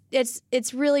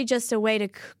it's really just a way to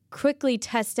quickly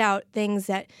test out things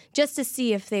just to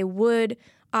see if they would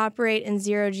operate in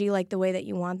 0G like the way that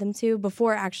you want them to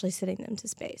before actually sending them to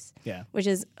space. Yeah. Which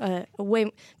is a way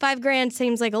 $5,000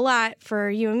 seems like a lot for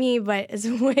you and me, but it's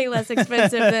way less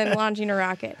expensive than launching a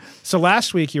rocket. So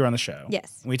last week you were on the show.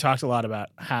 Yes. We talked a lot about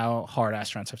how hard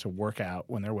astronauts have to work out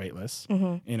when they're weightless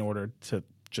in order to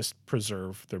just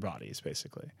preserve their bodies,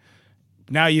 basically.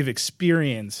 Now you've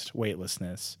experienced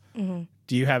weightlessness.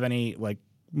 Do you have any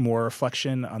more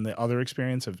reflection on the other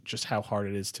experience of just how hard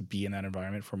it is to be in that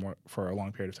environment for a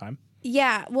long period of time?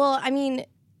 Yeah. Well, I mean,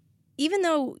 even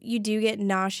though you do get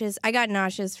nauseous, I got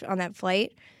nauseous on that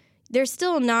flight. There's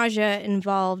still nausea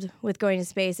involved with going to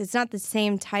space. It's not the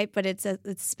same type, but it's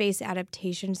space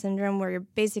adaptation syndrome where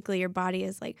your body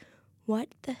is like, what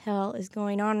the hell is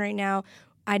going on right now?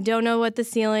 I don't know what the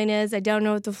ceiling is. I don't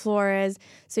know what the floor is.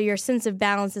 So your sense of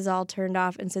balance is all turned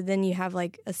off. And so then you have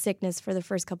a sickness for the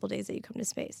first couple days that you come to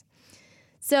space.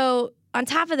 So on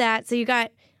top of that, so you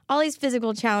got all these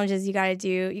physical challenges you got to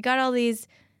do. You got all these,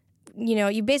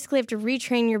 you basically have to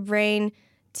retrain your brain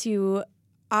to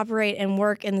operate and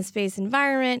work in the space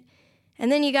environment.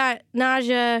 And then you got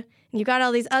nausea, and you got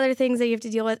all these other things that you have to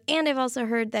deal with. And I've also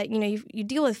heard that, you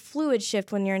deal with fluid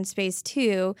shift when you're in space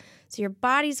too. So your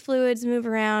body's fluids move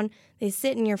around, they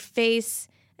sit in your face,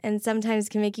 and sometimes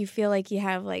can make you feel like you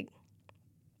have like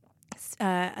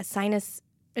a sinus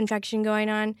infection going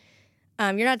on.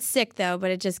 You're not sick though,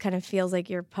 but it just kind of feels like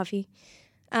you're puffy.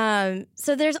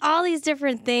 So there's all these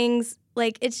different things.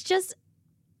 Like it's just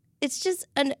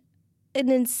an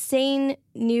insane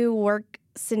new work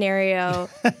scenario.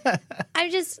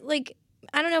 I'm just like,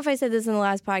 I don't know if I said this in the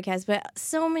last podcast, but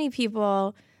so many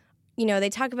people, they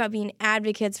talk about being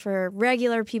advocates for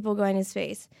regular people going to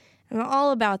space. I'm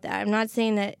all about that. I'm not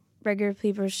saying that regular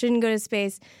people shouldn't go to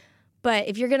space, but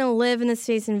if you're going to live in the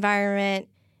space environment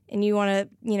and you want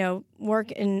to,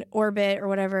 work in orbit or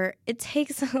whatever, it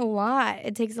takes a lot.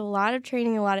 It takes a lot of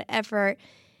training, a lot of effort.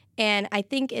 And I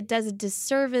think it does a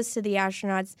disservice to the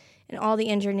astronauts and all the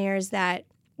engineers that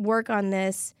work on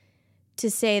this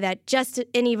to say that just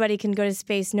anybody can go to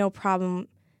space, no problem,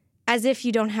 as if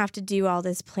you don't have to do all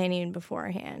this planning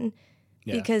beforehand.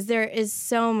 Yeah. Because there is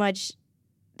so much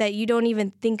that you don't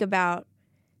even think about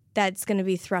that's going to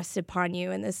be thrust upon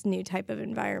you in this new type of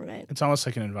environment. It's almost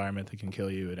like an environment that can kill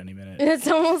you at any minute. It's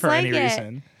almost for like any it.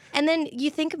 reason. And then you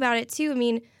think about it too. I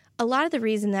mean, a lot of the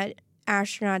reason that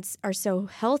astronauts are so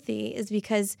healthy is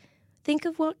because think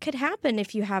of what could happen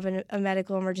if you have a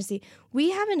medical emergency.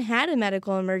 We haven't had a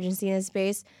medical emergency in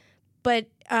space, but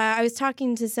I was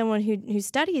talking to someone who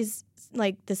studies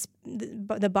like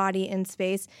the body in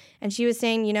space, and she was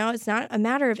saying, it's not a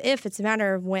matter of if, it's a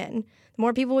matter of when. The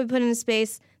more people we put into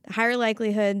space, the higher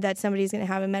likelihood that somebody's going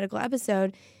to have a medical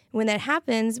episode. When that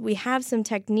happens, we have some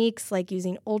techniques like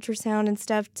using ultrasound and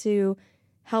stuff to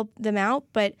help them out,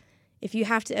 but if you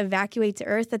have to evacuate to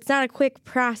Earth, that's not a quick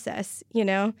process,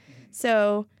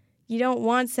 So you don't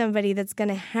want somebody that's going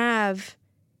to have,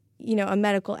 a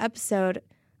medical episode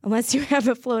unless you have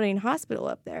a floating hospital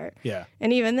up there. Yeah.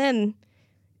 And even then,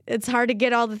 it's hard to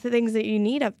get all the things that you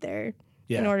need up there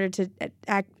in order to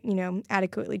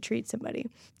adequately treat somebody.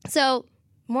 So,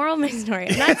 moral of my story.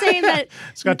 I'm not saying that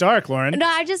it's got dark, Loren. No,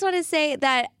 I just want to say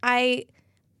that I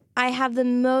have the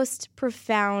most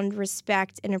profound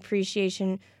respect and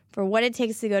appreciation for what it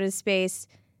takes to go to space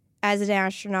as an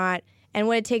astronaut and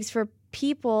what it takes for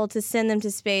people to send them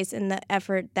to space and the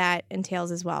effort that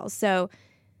entails as well. So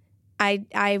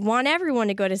I want everyone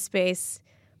to go to space,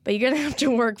 but you're going to have to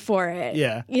work for it.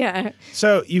 Yeah. Yeah.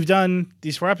 So you've done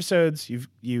these 4 episodes.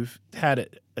 You've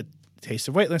had a taste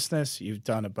of weightlessness. You've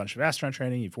done a bunch of astronaut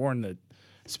training. You've worn the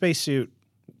spacesuit.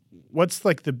 What's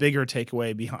like the bigger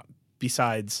takeaway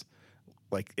besides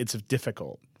like it's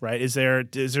difficult, right? Is there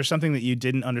something that you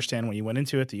didn't understand when you went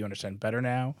into it that you understand better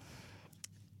now?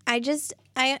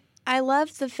 I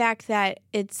love the fact that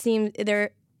it seems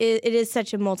it is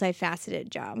such a multifaceted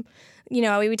job.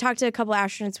 We talked to a couple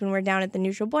astronauts when we were down at the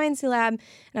Neutral Buoyancy Lab, and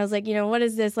I was like, what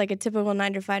is this, like a typical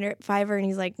 9-to-5er? And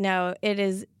he's like, no, it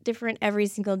is different every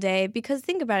single day because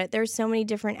think about it, there's so many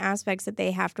different aspects that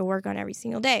they have to work on every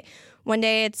single day. One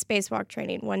day it's spacewalk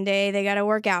training. One day they got to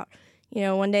work out.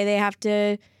 One day they have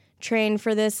to train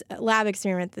for this lab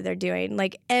experiment that they're doing.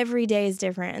 Like every day is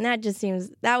different, and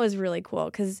that was really cool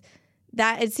because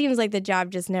it seems like the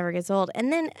job just never gets old.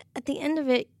 And then at the end of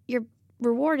it, your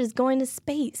reward is going to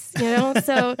space,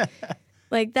 So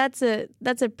like that's a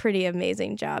pretty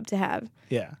amazing job to have.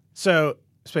 Yeah. So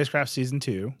Spacecraft Season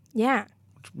 2. Yeah.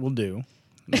 Which we'll do.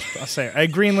 I'll say I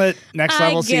greenlit Next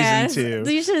Level Season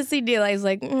 2. You should have seen Neil. I was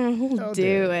like, we'll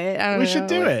do it. I don't know. We should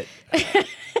do it.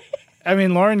 I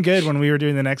mean, Loren Good, when we were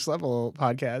doing the Next Level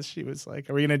podcast, she was like,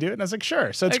 are we going to do it? And I was like,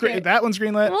 sure. So it's great. That one's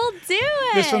greenlit. We'll do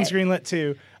it. This one's greenlit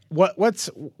too. What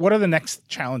are the next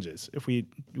challenges if we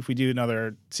do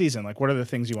another season? Like, what are the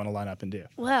things you want to line up and do?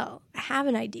 Well, I have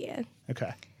an idea.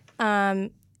 Okay. So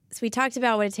we talked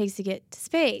about what it takes to get to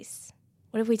space.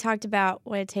 What if we talked about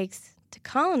what it takes to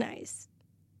colonize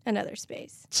another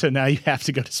space? So now you have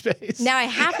to go to space. Now I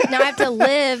have to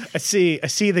live. I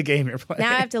see the game you're playing.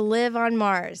 Now I have to live on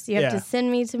Mars. You have to send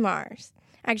me to Mars.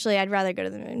 Actually, I'd rather go to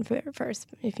the moon first.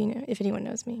 If anyone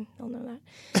knows me, they'll know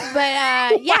that.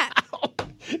 But yeah.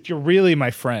 If you're really my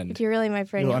friend,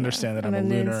 you'll understand that I'm a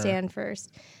moon lunar. stand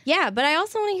first. Yeah, but I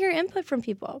also want to hear input from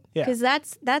people because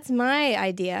that's my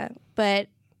idea. But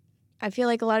I feel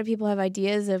like a lot of people have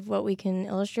ideas of what we can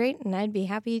illustrate, and I'd be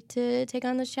happy to take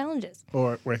on those challenges.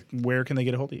 Or where can they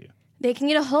get a hold of you? They can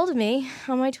get a hold of me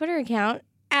on my Twitter account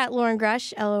at Loren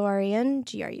Grush,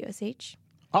 LorenGrush.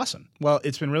 Awesome. Well,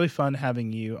 it's been really fun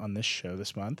having you on this show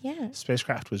this month. Yeah.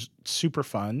 Spacecraft was super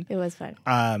fun. It was fun.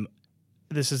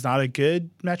 This is not a good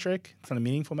metric. It's not a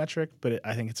meaningful metric, but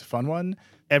I think it's a fun one.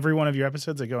 Every one of your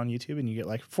episodes, I go on YouTube and you get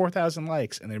like 4,000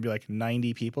 likes, and there'd be like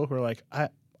 90 people who are like, I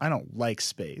don't like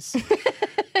space.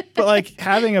 But like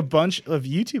having a bunch of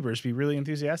YouTubers be really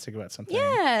enthusiastic about something,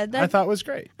 I thought was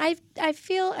great. I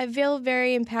feel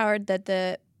very empowered that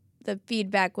the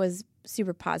feedback was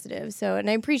super positive. So, and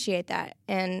I appreciate that.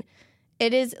 And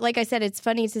it is, like I said, it's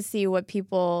funny to see what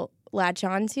people latch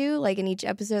on to. Like in each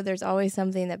episode, there's always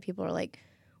something that people are like,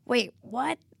 wait,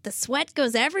 what? The sweat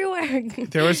goes everywhere.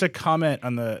 There was a comment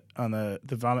on the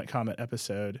Vomit Comet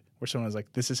episode where someone was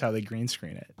like, this is how they green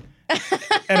screen it.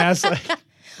 And I was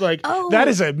like, that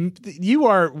is you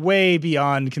are way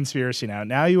beyond conspiracy now.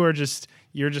 Now you're just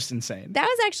insane. That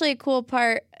was actually a cool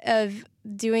part of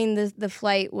doing the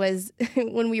flight was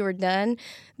when we were done,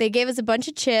 they gave us a bunch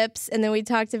of chips, and then we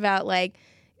talked about like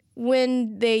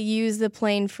when they use the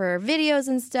plane for videos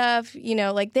and stuff, you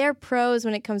know, like they're pros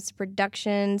when it comes to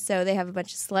production. So they have a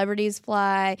bunch of celebrities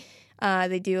fly.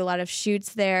 They do a lot of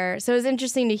shoots there. So it was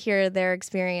interesting to hear their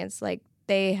experience. Like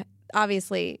they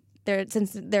obviously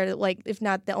since they're like, if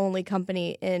not the only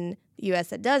company in the U.S.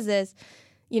 that does this,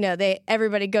 you know,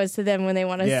 everybody goes to them when they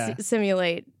want to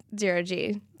simulate zero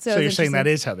G. So you're saying that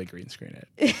is how they green screen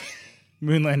it?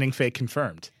 Moon landing fake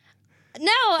confirmed.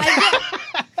 No,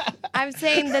 I'm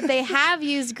saying that they have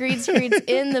used green screens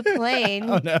in the plane.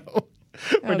 Oh no,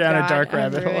 we're down a dark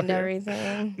rabbit hole. Ruined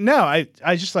everything. No,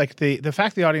 I just like the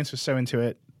fact the audience was so into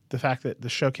it, the fact that the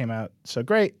show came out so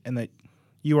great, and that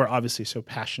you are obviously so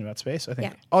passionate about space. I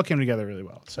think it all came together really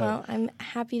well. So, well, I'm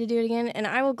happy to do it again, and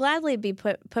I will gladly be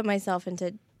put myself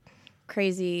into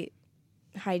crazy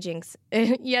hijinks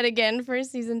yet again for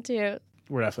season 2.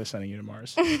 We're definitely sending you to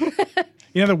Mars.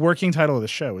 You know, the working title of the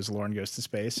show was Loren Goes to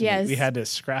Space. Yes. We had to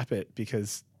scrap it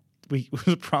because it was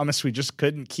a promise we just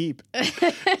couldn't keep.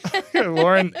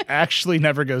 Loren actually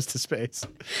never goes to space.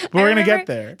 But we're going to get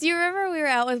there. Do you remember we were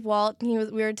out with Walt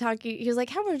and we were talking, he was like,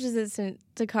 how much does it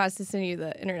to cost to send you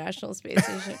the International Space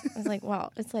Station? I was like, wow,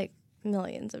 it's like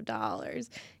millions of dollars.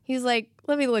 He's like,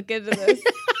 let me look into this.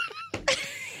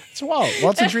 It's Walt.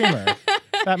 Walt's a dreamer.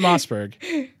 Matt Mossberg.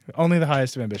 Only the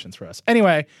highest of ambitions for us.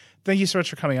 Anyway, thank you so much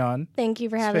for coming on. Thank you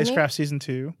for having me. Spacecraft Season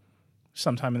 2,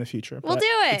 sometime in the future. We'll do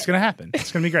it. It's going to happen.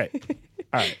 It's going to be great.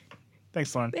 All right.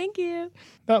 Thanks, Loren. Thank you.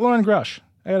 That Loren Grush,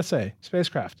 I got to say,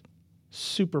 Spacecraft,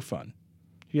 super fun.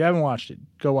 If you haven't watched it,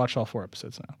 go watch all 4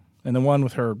 episodes now. And the one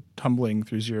with her tumbling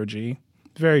through zero G,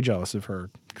 very jealous of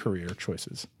her career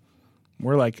choices.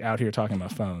 We're like out here talking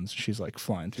about phones. She's like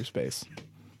flying through space.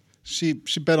 She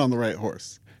bet on the right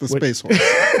horse, the space horse.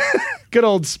 Good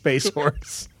old space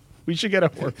horse. We should get a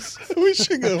horse. We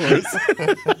should get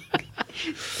a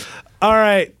horse. All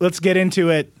right, let's get into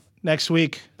it. Next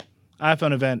week,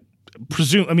 iPhone event.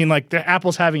 The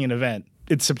Apple's having an event.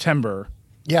 It's September.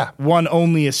 Yeah. One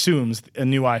only assumes a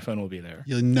new iPhone will be there.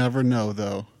 You'll never know,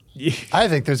 though. I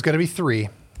think there's going to be 3.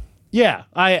 Yeah,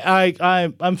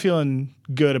 I'm feeling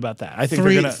good about that. I think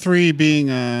three being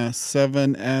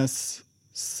 7S,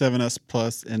 7S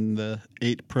Plus, and the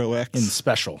 8 Pro X. In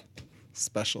special.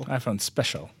 iPhone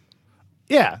special.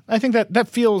 Yeah, I think that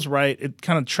feels right. It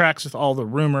kind of tracks with all the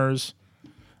rumors.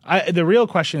 The real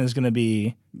question is going to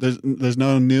be... There's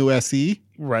no new SE?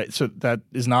 Right, so that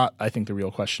is not, I think, the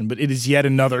real question, but it is yet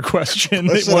another question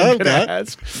that one could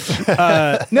ask.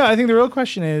 No, I think the real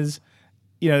question is,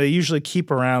 they usually keep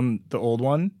around the old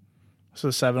one, so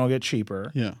the 7 will get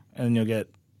cheaper. Yeah. And then you'll get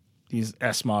these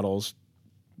S models,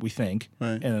 we think.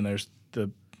 Right. And then there's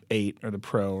the 8 or the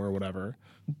Pro or whatever.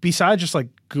 Besides just like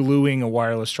gluing a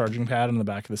wireless charging pad on the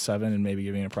back of the 7 and maybe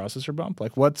giving a processor bump,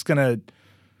 like why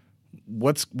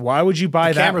would you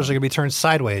buy that? Cameras are going to be turned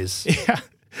sideways. Yeah.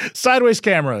 Sideways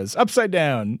cameras, upside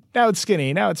down. Now it's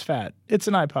skinny. Now it's fat. It's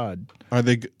an iPod.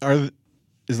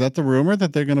 Is that the rumor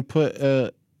that they're going to put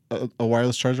a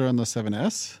wireless charger on the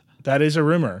 7S? That is a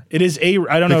rumor. It is I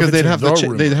don't know if because it's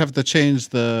they'd have to change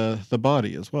the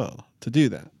body as well to do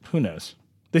that. Who knows?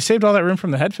 They saved all that room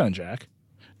from the headphone jack.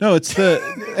 No, it's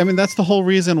that's the whole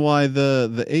reason why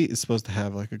the 8 is supposed to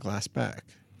have like a glass back.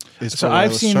 So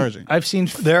I've seen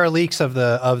there are leaks of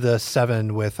the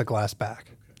 7 with a glass back.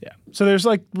 Yeah. So there's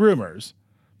like rumors,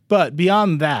 but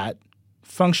beyond that,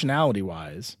 functionality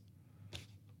wise,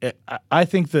 I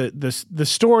think the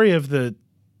story of the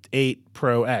 8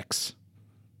 Pro X,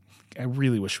 I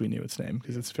really wish we knew its name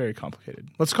because it's very complicated.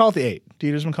 Let's call it the 8.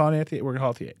 Dieter's been calling it the 8. We're gonna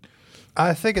call it the 8.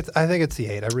 I think it's the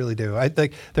 8. I really do. I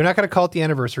think they're not going to call it the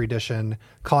anniversary edition.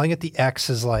 Calling it the X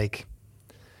is like,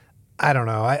 I don't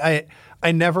know.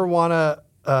 I never want to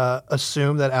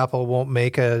assume that Apple won't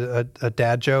make a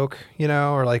dad joke,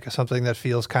 or like something that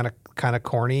feels kind of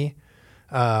corny.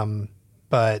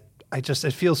 But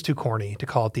it feels too corny to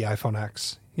call it the iPhone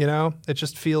X. It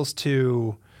just feels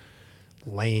too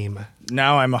lame.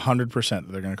 Now I'm 100%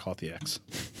 that they're going to call it the X.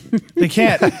 They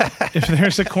can't. If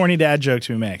there's a corny dad joke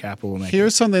to make, Apple will make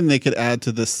Here's it. something they could add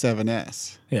to the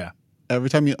 7S. Yeah. Every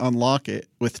time you unlock it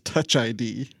with Touch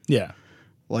ID, Yeah.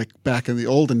 like back in the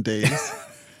olden days,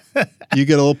 you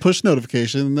get a little push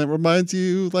notification that reminds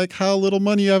you like how little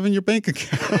money you have in your bank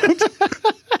account.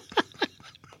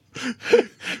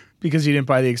 Because you didn't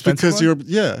buy the expensive Because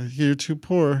one? you're too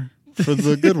poor for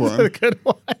the good one. The good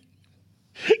one.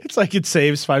 It's like it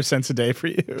saves 5 cents a day for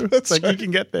you. It's like right. you can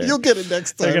get there. You'll get it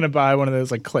next time. They're going to buy one of those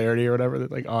like Clarity or whatever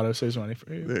that like auto saves money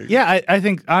for you. Yeah, I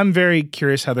think I'm very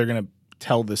curious how they're going to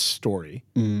tell this story.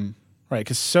 Right,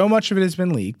 because so much of it has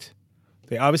been leaked.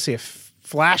 They obviously have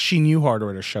flashy new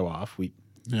hardware to show off. We,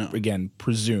 again,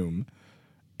 presume.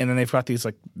 And then they've got these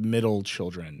like middle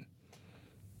children.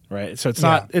 Right, so it's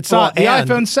not the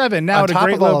iPhone 7 now at a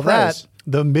great low price.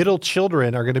 The middle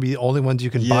children are going to be the only ones you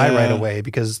can buy right away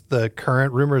because the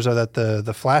current rumors are that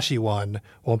the flashy one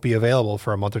won't be available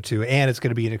for a month or two, and it's going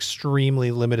to be an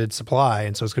extremely limited supply,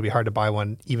 and so it's going to be hard to buy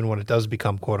one even when it does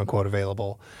become quote unquote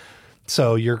available.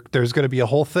 So there's going to be a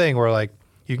whole thing where like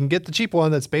you can get the cheap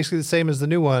one that's basically the same as the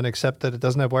new one, except that it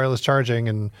doesn't have wireless charging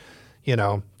and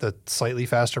the slightly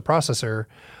faster processor.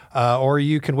 Or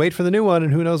you can wait for the new one,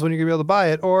 and who knows when you're going to be able to buy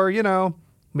it. Or,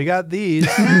 we got these.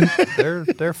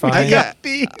 they're fine.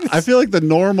 I feel like the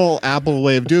normal Apple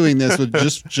way of doing this would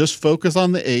just focus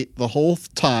on the 8 the whole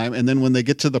time, and then when they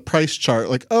get to the price chart,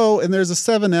 like, oh, and there's a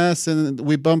 7S, and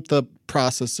we bumped the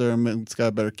processor, and it's got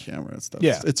a better camera and stuff.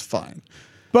 Yeah. It's fine.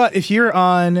 But if you're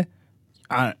on,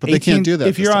 But they can't do that.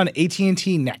 If you're on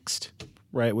AT&T Next,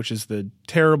 right, which is the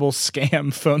terrible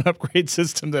scam phone upgrade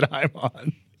system that I'm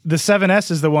on, the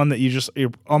 7S is the one that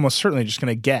you're almost certainly just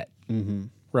going to get,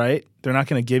 right? They're not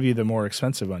going to give you the more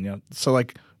expensive one. So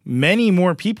like many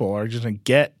more people are just going to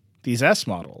get these S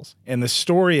models. And the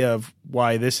story of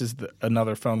why this is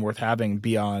another phone worth having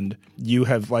beyond you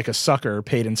have like a sucker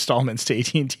paid installments to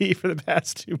AT&T for the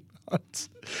past 2 months,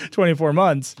 24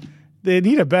 months, they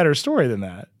need a better story than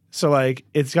that. So like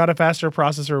it's got a faster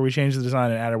processor. We changed the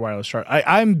design and added wireless charge.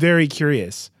 I'm very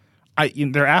curious.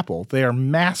 They're Apple. They are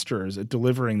masters at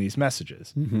delivering these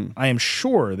messages. I am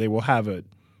sure they will have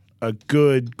a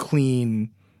good,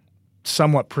 clean,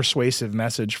 somewhat persuasive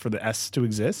message for the S to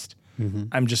exist.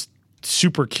 I'm just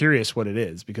super curious what it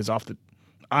is because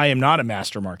I am not a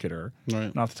master marketer. Right.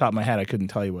 And off the top of my head, I couldn't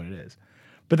tell you what it is.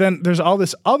 But then there's all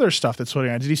this other stuff that's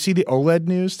floating around. Did you see the OLED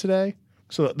news today?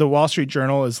 So the Wall Street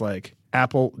Journal is like,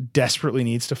 Apple desperately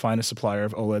needs to find a supplier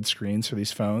of OLED screens for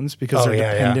these phones because they're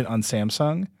dependent on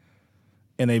Samsung.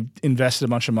 And they've invested a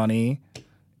bunch of money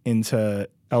into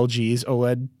LG's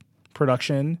OLED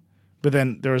production. But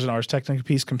then there was an Ars Technica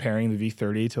piece comparing the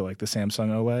V30 to like the Samsung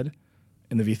OLED.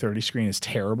 And the V30 screen is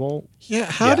terrible. Yeah,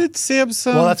 how did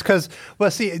Samsung... Well, that's because...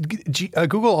 Well, see,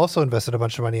 Google also invested a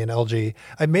bunch of money in LG.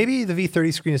 Maybe the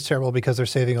V30 screen is terrible because they're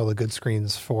saving all the good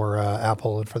screens for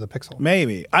Apple and for the Pixel.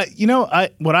 Maybe.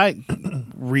 What I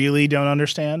really don't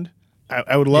understand,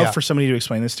 I would love for somebody to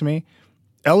explain this to me.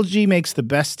 LG makes the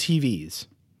best TVs.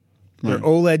 They're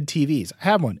OLED TVs. I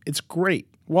have one. It's great.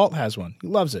 Walt has one. He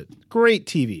loves it. Great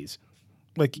TVs.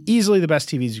 Like easily the best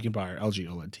TVs you can buy are LG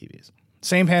OLED TVs.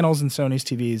 Same panels in Sony's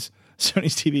TVs.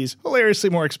 Sony's TVs,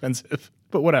 hilariously more expensive,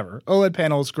 but whatever. OLED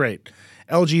panels, great.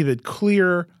 LG, the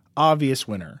clear, obvious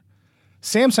winner.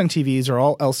 Samsung TVs are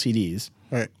all LCDs,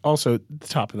 also the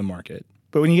top of the market.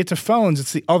 But when you get to phones,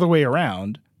 it's the other way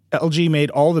around. LG made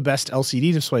all the best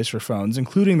LCD displays for phones,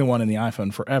 including the one in the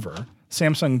iPhone forever.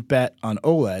 Samsung bet on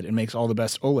OLED and makes all the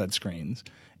best OLED screens.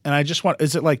 And I just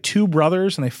is it like two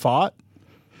brothers and they fought?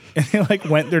 And they like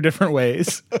went their different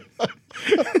ways.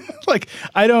 Like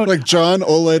John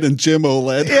OLED and Jim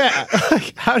OLED. Yeah.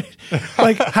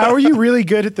 How are you really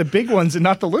good at the big ones and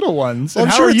not the little ones? And I'm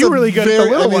how sure are it's you really good at the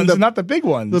little ones the, and not the big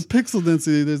ones? The pixel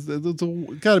density, there's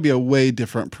got to be a way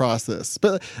different process.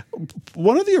 But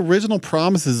one of the original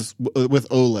promises with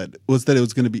OLED was that it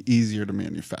was going to be easier to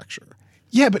manufacture.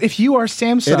 Yeah, but if you are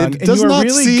Samsung and it does you are not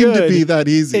really seem good to be that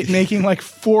easy at making like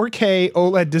 4K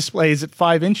OLED displays at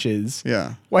 5 inches,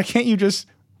 why can't you just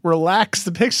relax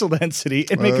the pixel density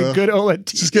and make a good OLED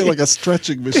TV? Just get like a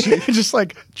stretching machine. Just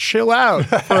like chill out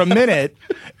for a minute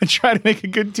and try to make a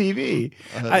good TV.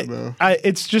 I don't know.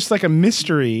 It's just like a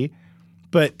mystery,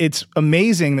 but it's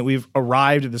amazing that we've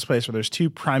arrived at this place where there's two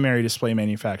primary display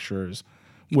manufacturers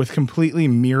with completely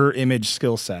mirror image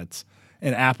skill sets,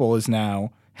 and Apple is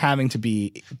now having to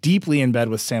be deeply in bed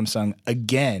with Samsung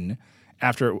again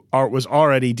after it was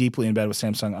already deeply in bed with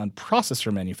Samsung on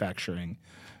processor manufacturing.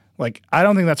 Like, I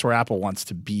don't think that's where Apple wants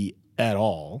to be at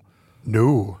all.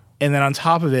 No. And then on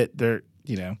top of it, they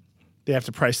have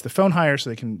to price the phone higher so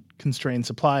they can constrain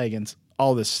supply against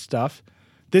all this stuff.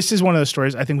 This is one of those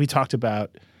stories I think we talked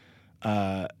about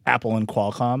Apple and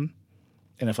Qualcomm.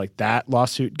 And if like that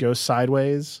lawsuit goes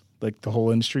sideways, like the whole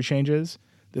industry changes.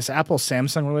 This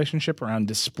Apple-Samsung relationship around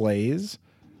displays,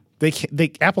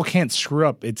 Apple can't screw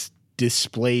up its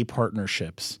display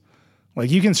partnerships. Like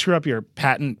you can screw up your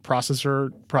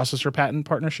processor patent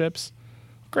partnerships.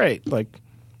 Great. Like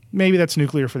maybe that's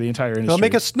nuclear for the entire industry.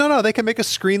 They can make a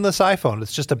screenless iPhone.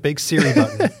 It's just a big Siri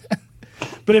button.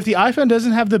 But if the iPhone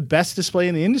doesn't have the best display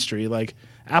in the industry, like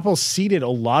Apple's ceded a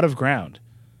lot of ground.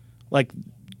 Like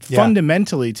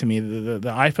fundamentally to me, the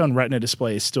iPhone Retina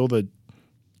display is still the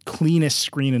cleanest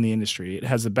screen in the industry. It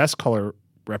has the best color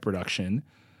reproduction.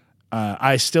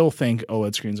 I still think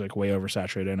OLED screens like way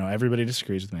oversaturated. I know everybody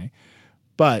disagrees with me.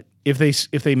 But if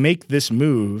they make this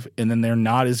move and then they're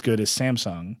not as good as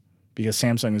Samsung because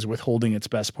Samsung is withholding its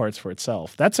best parts for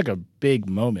itself, that's like a big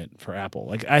moment for Apple.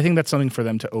 Like I think that's something for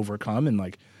them to overcome and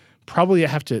like probably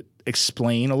have to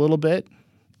explain a little bit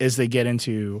as they get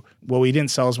into, well, we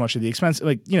didn't sell as much of the expense.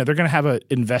 Like, they're going to have an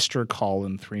investor call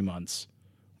in 3 months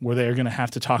where they're going to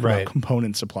have to talk about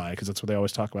component supply because that's what they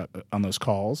always talk about on those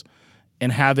calls.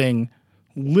 And having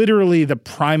literally the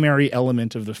primary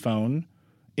element of the phone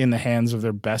in the hands of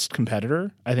their best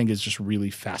competitor, I think is just really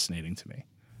fascinating to me.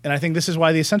 And I think this is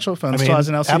why the Essential phone still has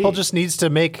an LCD. Apple just needs to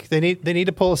they need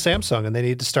to pull a Samsung and they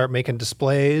need to start making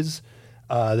displays.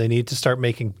 They need to start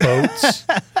making boats.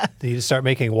 They need to start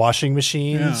making washing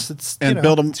machines. Yeah.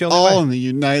 Build them all in the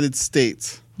United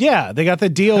States. Yeah, they got the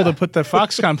deal to put the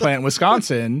Foxconn plant in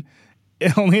Wisconsin.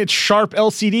 Only it's sharp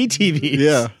LCD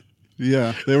TVs.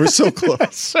 Yeah, they were so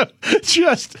close. So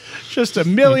just a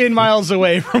million miles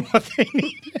away from what they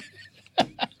needed.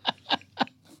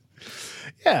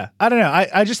 Yeah, I don't know.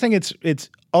 I just think it's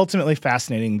ultimately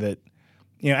fascinating that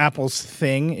Apple's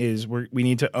thing is we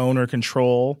need to own or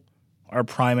control our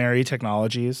primary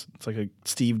technologies. It's like a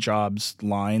Steve Jobs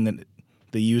line that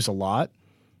they use a lot.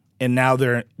 And now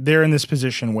they're in this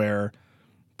position where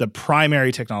the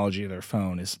primary technology of their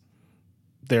phone is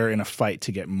they're in a fight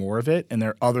to get more of it, and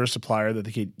their other supplier that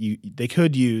they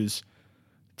could use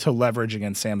to leverage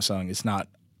against Samsung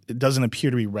it doesn't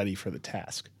appear to be ready for the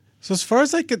task. So as far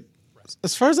as I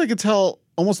could tell,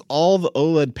 almost all the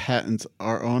OLED patents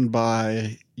are owned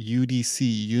by UDC,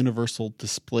 Universal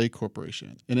Display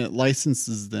Corporation, and it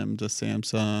licenses them to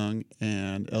Samsung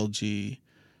and LG.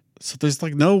 So there's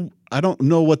I don't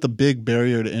know what the big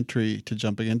barrier to entry to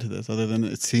jumping into this, other than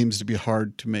it seems to be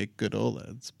hard to make good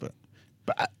OLEDs. But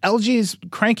LG is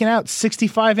cranking out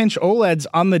 65-inch OLEDs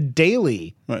on the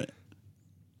daily. Right.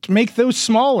 To make those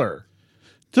smaller.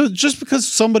 So just because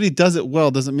somebody does it well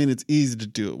doesn't mean it's easy to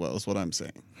do it well, is what I'm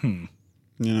saying.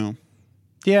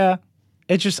 Yeah.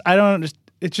 It's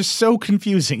just so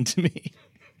confusing to me.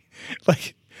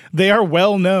 Like, they are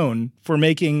well known for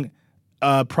making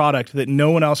a product that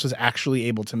no one else was actually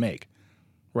able to make,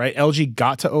 right? LG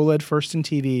got to OLED first in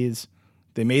TVs.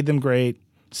 They made them great.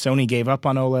 Sony gave up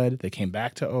on OLED. They came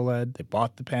back to OLED. They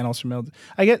bought the panels from LG.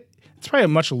 It's probably a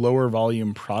much lower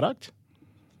volume product,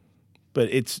 but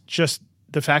it's just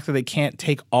the fact that they can't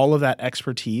take all of that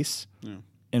expertise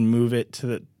and move it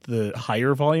to the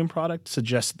higher volume product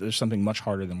suggests that there's something much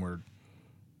harder than we're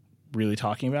really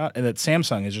talking about, and that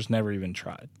Samsung has just never even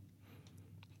tried.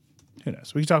 Who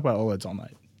knows? We can talk about OLEDs all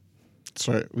night. That's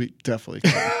right. We definitely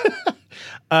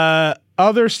can.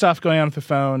 Other stuff going on with the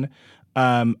phone.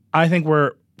 I think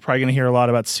we're probably going to hear a lot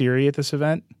about Siri at this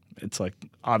event. It's like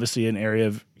obviously an area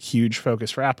of huge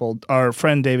focus for Apple. Our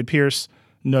friend David Pierce,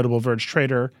 notable Verge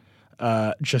trader,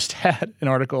 just had an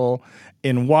article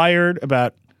in Wired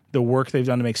about the work they've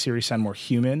done to make Siri sound more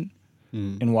human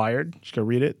in Wired. Just go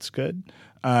read it. It's good.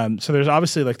 So there's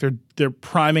obviously like they're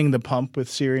priming the pump with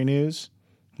Siri news.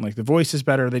 Like the voice is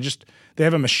better. They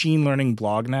have a machine learning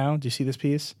blog now. Do you see this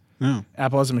piece? No.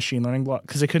 Apple has a machine learning blog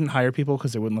because they couldn't hire people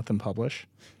because they wouldn't let them publish.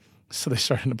 So they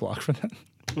started a blog for them.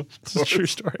 It's a true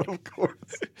story. Of course.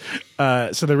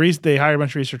 So they hired a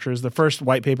bunch of researchers. The first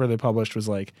white paper they published was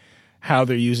like how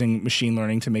they're using machine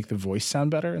learning to make the voice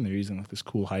sound better, and they're using like this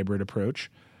cool hybrid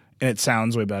approach, and it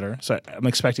sounds way better. So I'm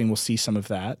expecting we'll see some of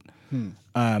that.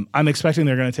 I'm expecting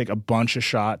they're going to take a bunch of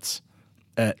shots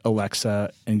at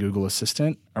Alexa and Google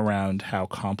Assistant around how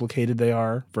complicated they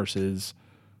are versus,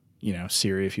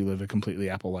 Siri, if you live a completely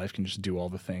Apple life, can just do all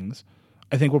the things.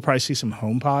 I think we'll probably see some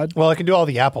HomePod. Well, it can do all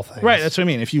the Apple things. Right, that's what I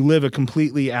mean. If you live a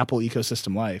completely Apple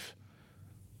ecosystem life,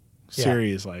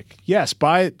 Siri is like, yes,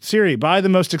 buy the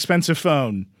most expensive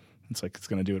phone. It's like it's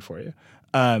going to do it for you.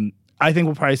 I think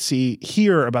we'll probably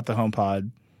hear about the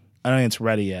HomePod. I don't think it's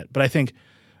ready yet, but I think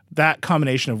that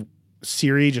combination of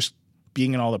Siri just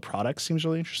being in all the products seems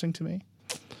really interesting to me.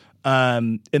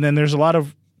 And then there's a lot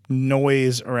of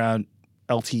noise around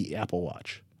LTE Apple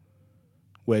Watch,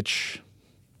 which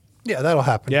Yeah, that'll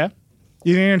happen. you think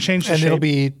they're going to change the And shape? it'll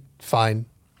be fine.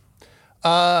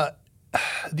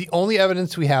 The only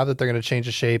evidence we have that they're going to change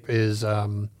the shape is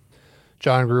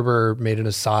John Gruber made an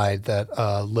aside that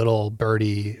little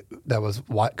birdie that was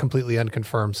completely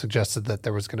unconfirmed suggested that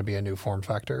there was going to be a new form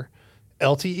factor.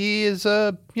 LTE is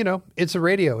it's a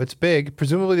radio. It's big.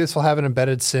 Presumably this will have an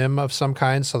embedded SIM of some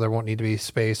kind, so there won't need to be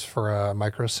space for a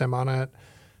micro SIM on it.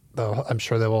 Though I'm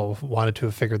sure they will have wanted to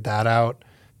have figured that out.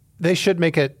 They should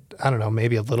make it, I don't know,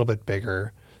 maybe a little bit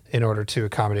bigger in order to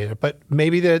accommodate it. But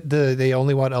maybe they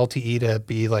only want LTE to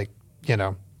be like,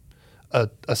 a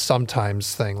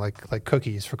sometimes thing, like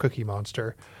cookies for Cookie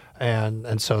Monster.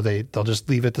 And so they'll just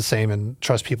leave it the same and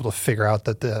trust people to figure out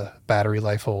that the battery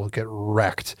life will get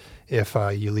wrecked if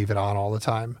you leave it on all the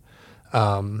time.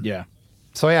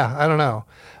 So I don't know.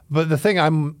 But the thing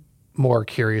I'm more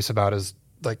curious about is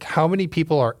like how many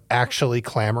people are actually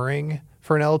clamoring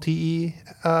for an LTE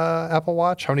Apple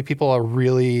Watch? How many people are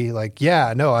really like,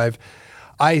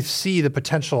 I see the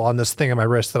potential on this thing on my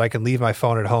wrist that I can leave my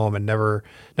phone at home and never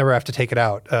have to take it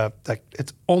out. Like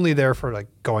it's only there for like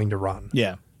going to run.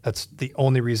 Yeah. That's the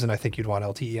only reason I think you'd want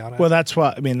LTE on it. Well, that's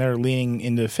why, they're leaning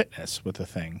into fitness with the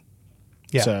thing.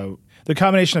 Yeah. So the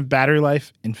combination of battery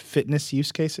life and fitness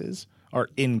use cases are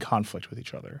in conflict with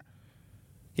each other.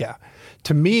 Yeah.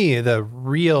 To me, the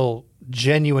real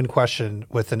genuine question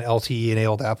with an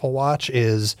LTE-enabled Apple Watch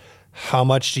is how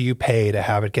much do you pay to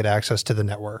have it get access to the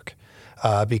network?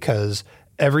 Because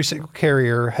every single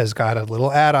carrier has got a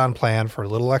little add-on plan for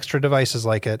little extra devices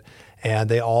like it, and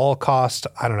they all cost,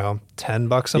 I don't know,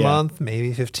 $10 a month,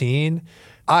 maybe 15.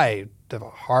 I have a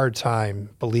hard time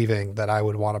believing that I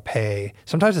would want to pay.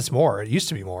 Sometimes it's more. It used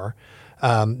to be more.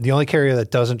 The only carrier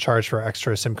that doesn't charge for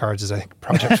extra SIM cards is, I think,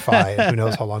 Project Fi. Who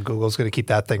knows how long Google's going to keep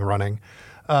that thing running.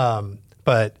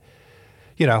 But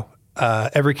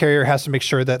every carrier has to make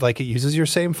sure that like it uses your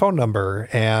same phone number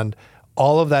and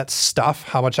all of that stuff,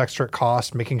 how much extra it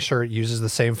costs, making sure it uses the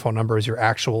same phone number as your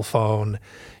actual phone,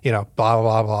 blah, blah,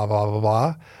 blah, blah, blah,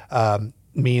 blah, blah,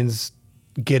 means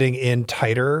getting in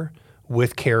tighter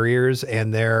with carriers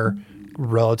and their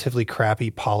relatively crappy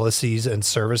policies and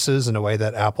services in a way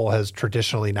that Apple has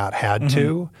traditionally not had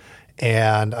to.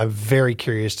 And I'm very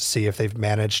curious to see if they've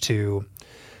managed to,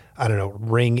 I don't know,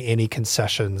 wring any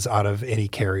concessions out of any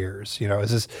carriers.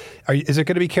 Is it going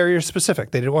to be carrier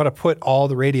specific? They didn't want to put all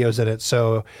the radios in it,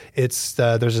 so it's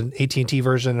there's an AT&T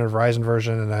version, a Verizon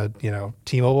version, and a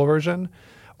T-Mobile version,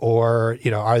 or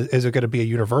is it going to be a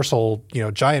universal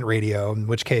giant radio? In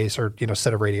which case, or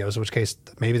set of radios? In which case,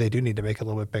 maybe they do need to make it a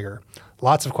little bit bigger.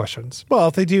 Lots of questions. Well,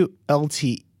 if they do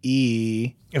LTE,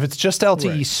 if it's just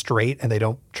LTE straight and they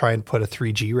don't try and put a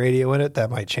 3G radio in it,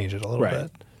 that might change it a little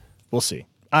bit. We'll see.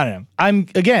 I don't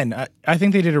know. I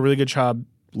think they did a really good job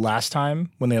last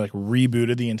time when they like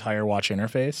rebooted the entire watch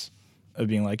interface of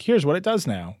being like, here's what it does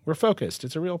now. We're focused.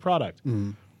 It's a real product.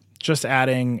 Just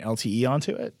adding LTE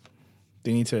onto it,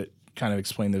 they need to kind of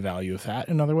explain the value of that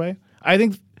in another way. I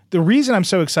think the reason I'm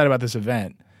so excited about this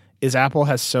event is Apple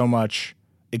has so much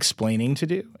explaining to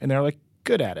do, and they're like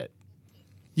good at it.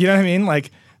 You know what I mean?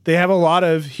 Like they have a lot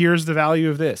of here's the value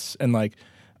of this, and like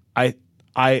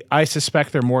I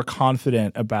suspect they're more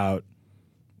confident about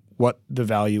what the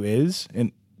value is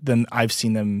than I've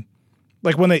seen them.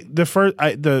 Like when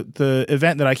the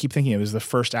event that I keep thinking of is the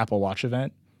first Apple Watch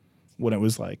event when it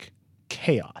was like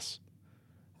chaos,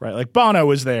 right? Like Bono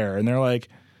was there and they're like,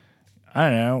 I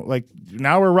don't know, like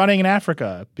now we're running in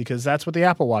Africa because that's what the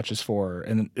Apple Watch is for.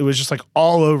 And it was just like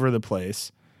all over the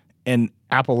place. And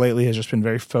Apple lately has just been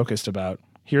very focused about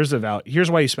here's the value, here's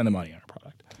why you spend the money on a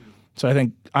product. So I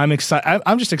think I'm excited.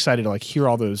 I'm just excited to like hear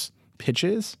all those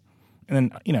pitches,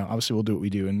 and then obviously we'll do what we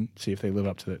do and see if they live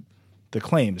up to the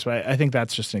claims. But I think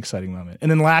that's just an exciting moment. And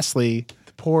then lastly,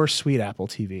 the poor sweet Apple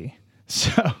TV.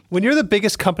 So when you're the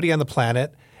biggest company on the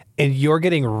planet and you're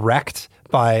getting wrecked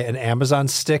by an Amazon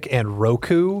stick and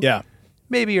Roku,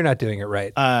 maybe you're not doing it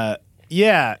right.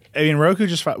 Yeah, I mean Roku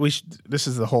just this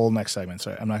is the whole next segment,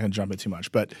 so I'm not going to jump it too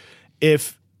much. But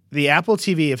if the Apple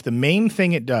TV, if the main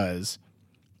thing it does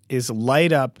is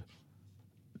light up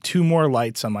 2 more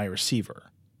lights on my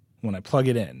receiver when I plug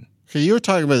it in. Okay, you were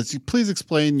talking about this. Please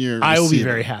explain your receiver. I will be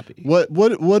very happy.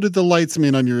 What did the lights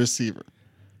mean on your receiver?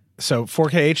 So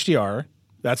 4K HDR,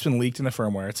 that's been leaked in the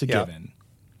firmware. It's a given.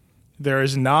 There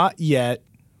is not yet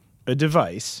a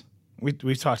device,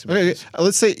 We've talked about Okay, this.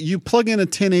 let's say you plug in a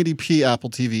 1080p Apple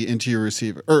TV into your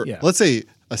receiver, or Yeah. let's say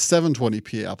a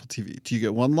 720p Apple TV. Do you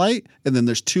get one light, and then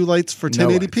there's 2 lights for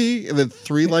 1080p, and then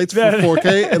 3 lights for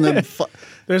 4K, and then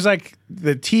There's like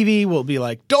the TV will be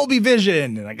like Dolby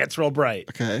Vision, and it gets real bright.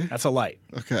 Okay. That's a light.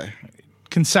 okay.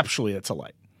 Conceptually, that's a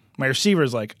light. My receiver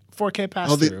is like 4K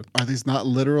pass through. Are these not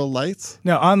literal lights?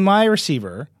 No, on my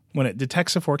receiver, when it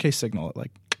detects a 4K signal, it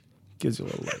like gives you a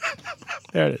little light.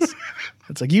 There it is.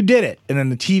 It's like you did it, and then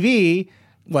the TV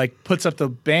like puts up the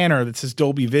banner that says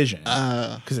Dolby Vision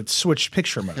because it's switched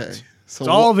picture modes. Okay. So it's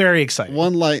all very exciting.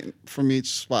 One light from each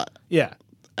spot Yeah,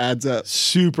 adds up.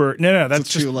 super. No, that's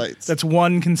So 2 just lights. That's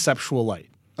one conceptual light.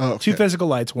 Oh, okay. 2 physical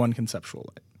lights, 1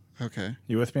 conceptual light. Okay.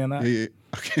 You with me on that? Yeah.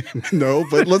 Okay. No,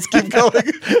 but let's keep going.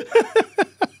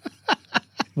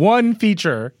 1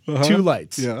 feature, 2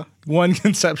 lights. Yeah. 1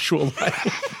 conceptual light.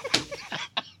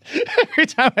 Every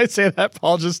time I say that,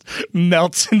 Paul just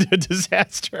melts into a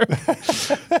disaster.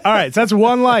 All right, so that's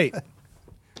 1 light.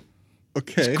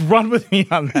 Okay. Run with me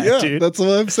on that, Yeah, dude. that's what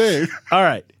I'm saying. All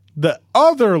right. The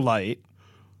other light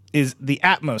is the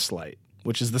Atmos light,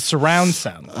 which is the surround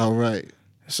sound light. All right.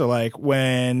 So like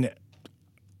when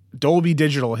Dolby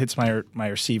Digital hits my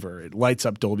receiver, it lights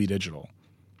up Dolby Digital.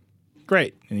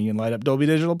 Great. And you can light up Dolby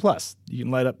Digital Plus. You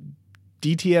can light up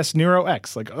DTS Neuro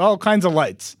X, like all kinds of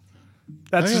lights.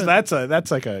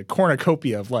 That's like a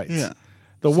cornucopia of lights. Yeah.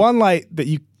 The one light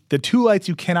the 2 lights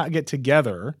you cannot get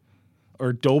together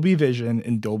are Dolby Vision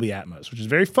and Dolby Atmos, which is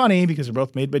very funny because they're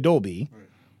both made by Dolby. Right.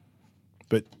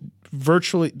 But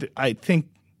virtually, I think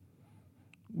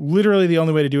literally the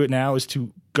only way to do it now is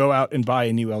to go out and buy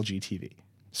a new LG TV.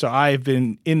 So I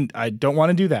don't want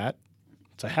to do that.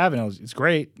 So I have an LG. It's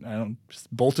great. I don't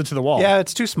just bolt it to the wall. Yeah,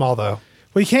 it's too small though.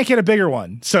 Well, you can't get a bigger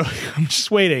one. So I'm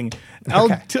just waiting.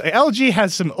 Okay. LG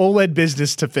has some OLED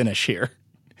business to finish here.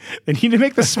 They need to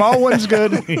make the small ones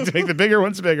good. They need to make the bigger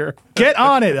ones bigger. Get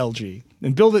on it, LG,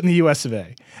 and build it in the US of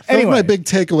A. Anyway, my big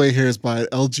takeaway here is buy an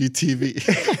LG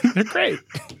TV. they're great.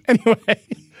 Anyway.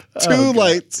 2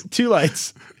 lights. 2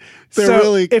 lights. They're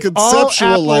really if conceptual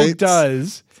all Apple lights.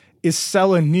 does is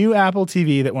sell a new Apple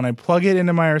TV that when I plug it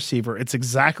into my receiver, it's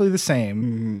exactly the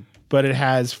same, but it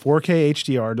has 4K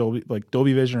HDR,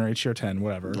 Dolby Vision or HDR10,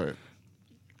 whatever, Right.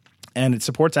 and it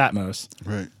supports Atmos.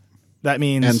 Right. That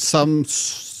means And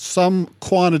some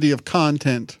quantity of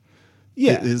content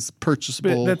is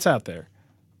purchasable. that's out there.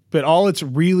 But all it's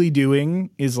really doing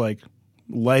is like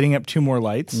lighting up 2 more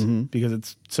lights because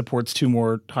it supports 2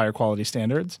 more higher quality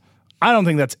standards. I don't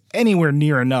think that's anywhere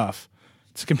near enough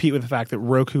to compete with the fact that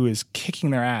Roku is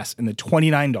kicking their ass in the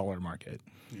 $29 market.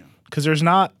 Because there's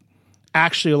not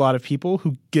actually a lot of people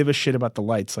who give a shit about the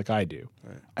lights like I do.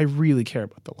 Right. I really care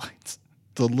about the lights.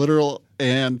 The literal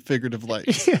and figurative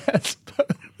lights. Yes.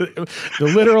 The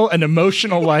literal and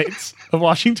emotional lights of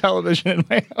watching television in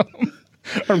my home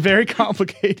are very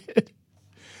complicated.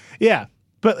 Yeah.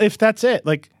 But if that's it,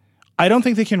 like, I don't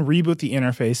think they can reboot the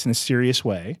interface in a serious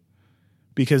way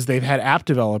because they've had app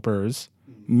developers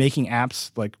making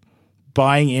apps, like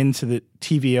buying into the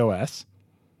TV OS.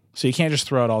 So you can't just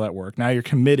throw out all that work. Now you're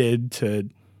committed to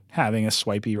having a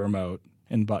swipey remote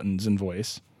and buttons and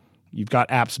voice. You've got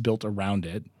apps built around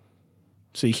it.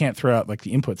 So you can't throw out like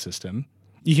the input system.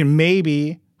 You can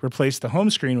maybe replace the home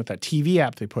screen with that TV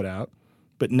app they put out,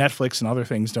 but Netflix and other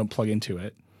things don't plug into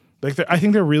it. Like I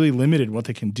think they're really limited in what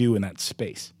they can do in that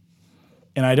space.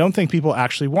 And I don't think people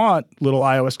actually want little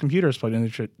iOS computers plugged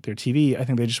into their TV. I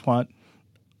think they just want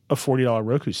a $40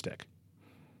 Roku stick.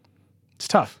 It's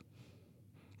tough.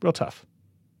 Real tough.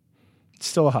 It's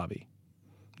still a hobby.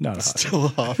 Not a hobby. Still a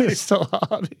hobby. It's still a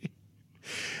hobby.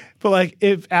 But like,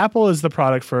 if Apple is the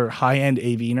product for high-end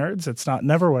AV nerds, it's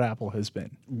never what Apple has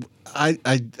been. I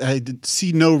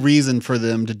see no reason for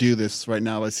them to do this right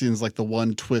now. It seems like the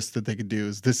one twist that they could do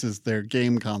is this is their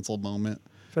game console moment.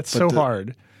 That's so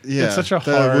hard. Yeah, it's such a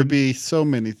there hard. would be so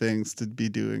many things to be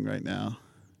doing right now.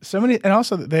 So many, and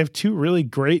also they have 2 really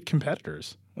great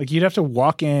competitors. Like you'd have to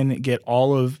walk in, get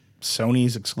all of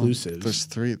Sony's exclusives. Well, there's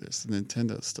 3. There's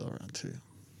Nintendo's still around too.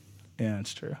 Yeah,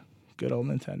 it's true. Good old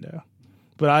Nintendo.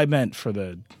 But I meant for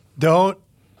the Don't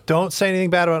say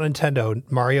anything bad about Nintendo.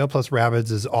 Mario plus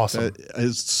Rabbids is awesome. That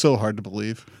is so hard to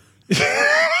believe.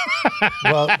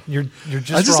 Well, you're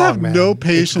just I just wrong, have man. no It's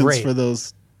patience great. for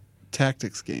those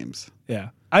tactics games. yeah.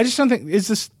 I just don't think is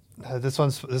this. This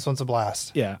one's a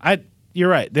blast. Yeah, you're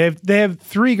right. They have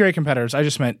 3 great competitors. I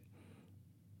just meant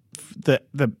the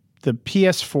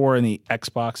PS4 and the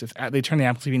Xbox. If they turn the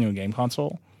Apple TV into a game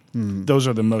console, those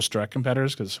are the most direct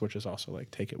competitors because Switch is also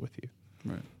like take it with you.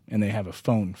 Right. And they have a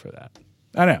phone for that.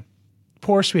 I don't know.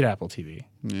 Poor sweet Apple TV.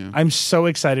 Yeah. I'm so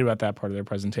excited about that part of their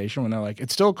presentation when they're like,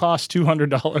 it still costs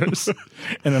 $200.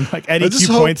 And then like Eddie Q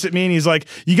points at me and he's like,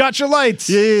 you got your lights.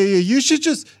 Yeah. You should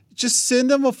just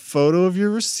send them a photo of your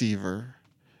receiver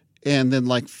and then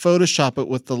like Photoshop it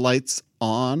with the lights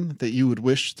on that you would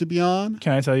wish to be on.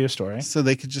 Can I tell you a story? So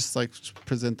they could just like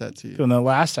present that to you. When the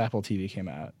last Apple TV came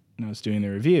out and I was doing the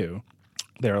review,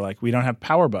 they were like, we don't have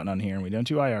power button on here and we don't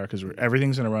do IR because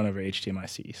everything's going to run over HDMI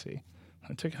CEC.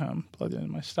 I took it home, plugged it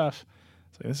into my stuff.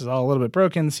 So this is all a little bit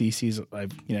broken. CEC's,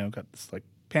 I've got this like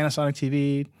Panasonic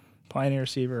TV, Pioneer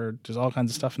receiver, there's all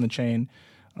kinds of stuff in the chain.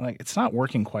 I'm like, it's not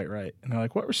working quite right. And they're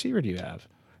like, what receiver do you have?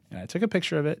 And I took a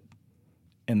picture of it,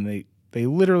 and they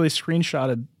literally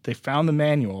screenshotted. They found the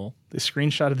manual. They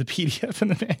screenshotted the PDF in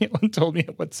the manual and told me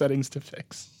what settings to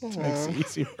fix to make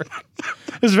CEC work.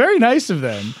 It was very nice of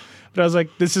them, but I was like,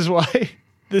 this is why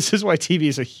TV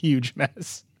is a huge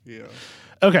mess. Yeah.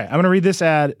 Okay, I'm going to read this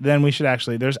ad. Then we should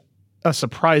actually. There's a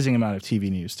surprising amount of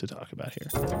TV news to talk about here.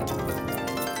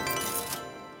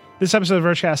 This episode of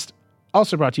Vergecast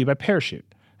also brought to you by Parachute.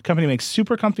 The company makes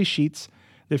super comfy sheets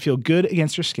that feel good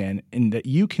against your skin and that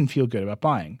you can feel good about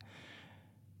buying.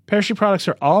 Parachute products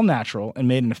are all natural and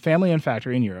made in a family-owned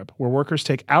factory in Europe where workers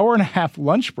take hour-and-a-half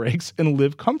lunch breaks and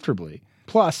live comfortably.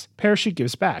 Plus, Parachute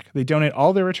gives back. They donate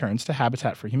all their returns to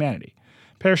Habitat for Humanity.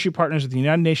 Parachute partners with the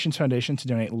United Nations Foundation to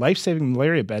donate life-saving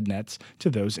malaria bed nets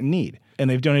to those in need. And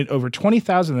they've donated over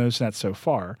 20,000 of those nets so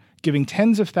far, giving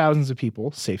tens of thousands of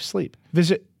people safe sleep.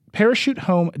 Visit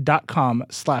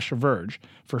parachutehome.com/verge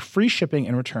for free shipping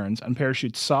and returns on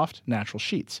Parachute's soft, natural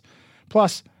sheets.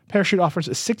 Plus, Parachute offers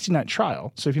a 60-night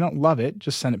trial, so if you don't love it,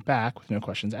 just send it back with no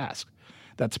questions asked.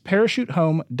 That's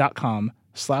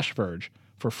parachutehome.com/verge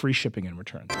for free shipping and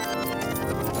returns.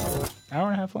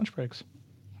 Hour-and-a-half lunch breaks.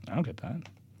 I don't get that.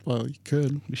 Well, you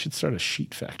could. We should start a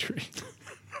sheet factory.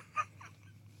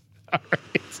 All right.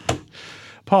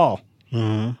 Paul,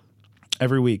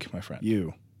 every week, my friend,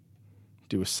 you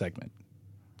do a segment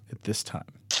at this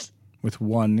time with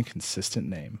one consistent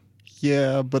name.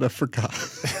 Yeah, but I forgot.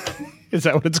 Is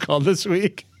that what it's called this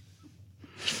week?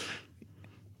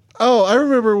 Oh, I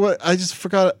remember what. I just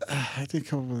forgot. I didn't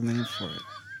come up with a name for it.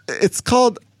 It's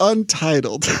called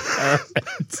Untitled. All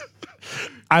right.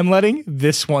 I'm letting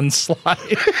this one slide.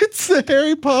 It's the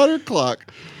Harry Potter clock.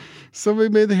 Somebody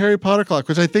made the Harry Potter clock,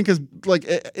 which I think is like,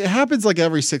 it happens like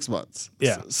every 6 months.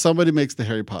 Yeah. Somebody makes the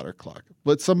Harry Potter clock,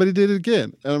 but somebody did it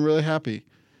again, and I'm really happy.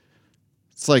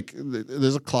 It's like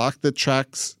there's a clock that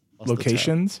tracks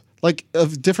locations, like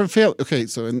of different family. Okay,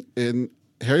 so in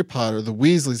Harry Potter, the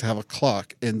Weasleys have a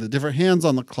clock, and the different hands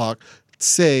on the clock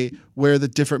say where the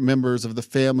different members of the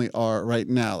family are right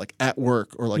now, like at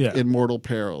work or like in mortal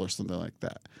peril or something like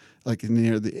that. Like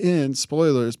near the end,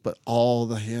 spoilers, but all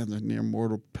the hands are near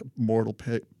mortal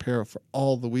peril for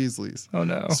all the Weasleys. Oh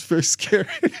no, it's very scary.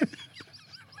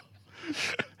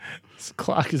 This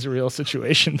clock is a real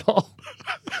situation, Paul.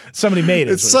 Somebody made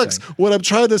it. It sucks when I'm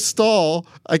trying to stall.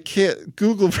 I can't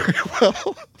Google very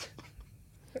well.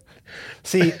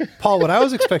 See, Paul, what I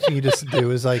was expecting you to do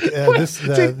is like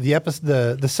the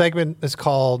episode, the segment is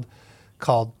called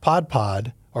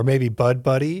Pod or maybe Bud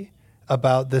Buddy,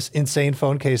 about this insane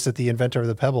phone case that the inventor of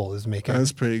the Pebble is making.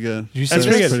 That's pretty good. Did you see That's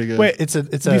this? pretty good. Wait, it's a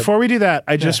before we do that,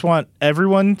 I just want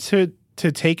everyone to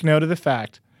take note of the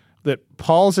fact that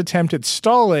Paul's attempt at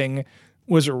stalling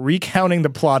was recounting the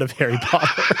plot of Harry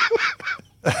Potter.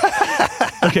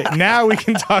 Okay, now we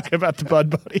can talk about the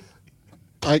Bud Buddy.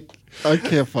 I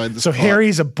can't find this. So clock.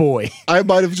 Harry's a boy. I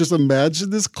might have just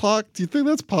imagined this clock. Do you think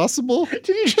that's possible? Did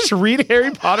you just read Harry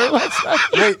Potter last night?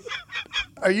 Wait,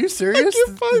 are you serious? I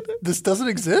can't find it. This doesn't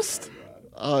exist?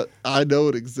 I know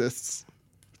it exists.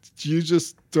 You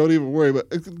just don't even worry about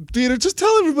it. Dieter, just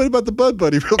tell everybody about the Bud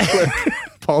Buddy real quick.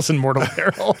 Paul's in mortal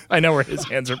peril. I know where his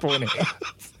hands are pointing.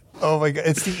 Oh my god!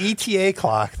 It's the ETA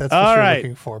clock. That's what All you're right.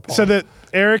 looking for, Paul. So the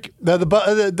Eric,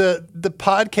 the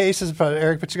pod case is about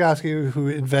Eric Pichigowski, who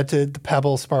invented the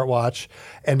Pebble smartwatch,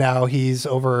 and now he's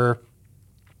over.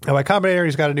 Now, by Combinator,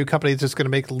 he's got a new company that's just going to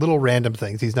make little random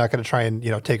things. He's not going to try and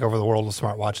take over the world of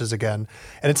smartwatches again.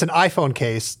 And it's an iPhone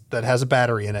case that has a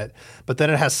battery in it, but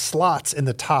then it has slots in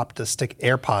the top to stick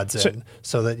AirPods in,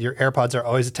 so that your AirPods are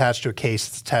always attached to a case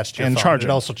that's attached to your And phone. charge It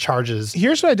them. also charges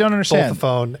here's what I don't understand. both the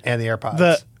phone and the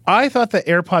AirPods. I thought the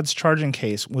AirPods charging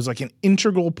case was like an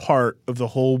integral part of the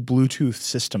whole Bluetooth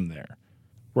system there,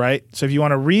 right? So if you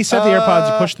want to reset the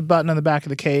AirPods, you push the button on the back of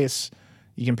the case.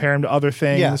 You can pair them to other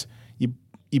things. Yeah.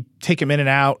 You take them in and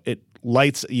out. It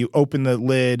lights. You open the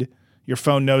lid. Your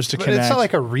phone knows to But connect. it's not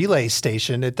like a relay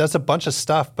station. It does a bunch of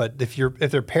stuff, but if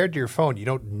they're paired to your phone, you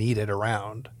don't need it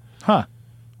around. Huh.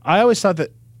 I always thought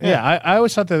that. Yeah, I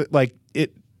always thought that like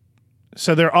it.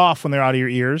 So they're off when they're out of your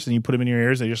ears, and you put them in your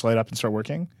ears. They just light up and start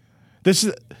working. This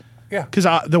is because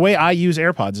the way I use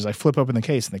AirPods is I flip open the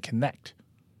case and they connect.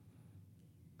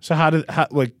 So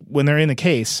like when they're in the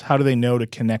case, how do they know to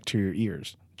connect to your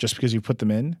ears? Just because you put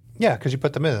them in? Yeah, because you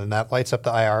put them in, and that lights up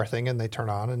the IR thing, and they turn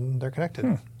on, and they're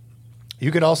connected. You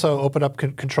could also open up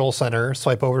Control Center,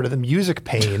 swipe over to the music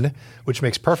pane, which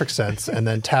makes perfect sense, and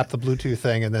then tap the Bluetooth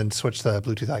thing, and then switch the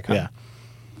Bluetooth icon. Yeah.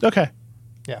 Okay.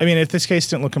 Yeah. I mean, if this case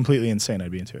didn't look completely insane,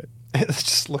 I'd be into it. It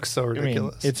just looks so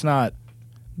ridiculous. I mean, it's not.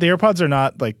 The AirPods are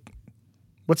not like.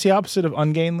 What's the opposite of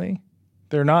ungainly?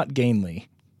 They're not gainly.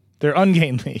 They're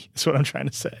ungainly. Is what I'm trying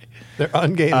to say. They're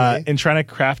ungainly. And trying to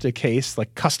craft a case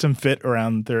like custom fit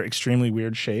around their extremely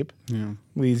weird shape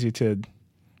leads you to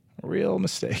a real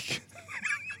mistake.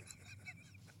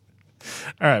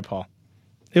 All right, Paul.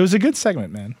 It was a good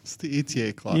segment, man. It's the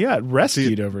ETA clock. You got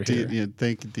rescued over here. Yeah,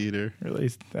 thank you, Dieter. Really,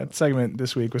 that segment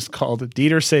this week was called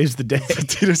 "Dieter Saves the Day."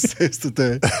 Dieter saves the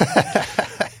day.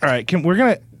 All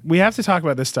right, we have to talk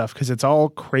about this stuff because it's all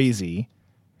crazy.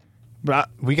 But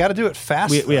we got to do it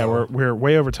fast. We're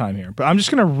way over time here. But I'm just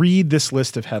going to read this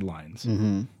list of headlines,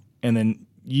 and then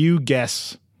you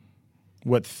guess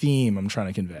what theme I'm trying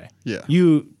to convey. Yeah.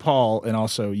 You, Paul, and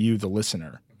also you, the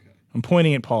listener. Okay. I'm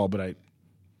pointing at Paul, but I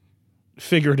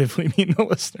figuratively mean the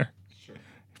listener. Sure.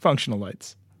 Functional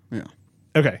lights. Yeah.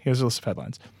 Okay, here's a list of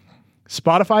headlines.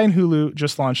 Spotify and Hulu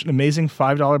just launched an amazing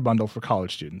 $5 bundle for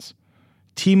college students.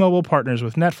 T-Mobile partners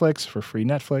with Netflix for free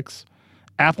Netflix.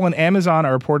 Apple and Amazon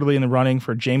are reportedly in the running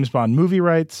for James Bond movie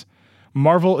rights.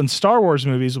 Marvel and Star Wars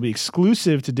movies will be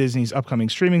exclusive to Disney's upcoming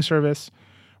streaming service.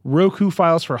 Roku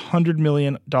files for $100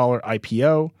 million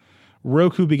IPO.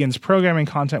 Roku begins programming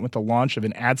content with the launch of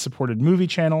an ad-supported movie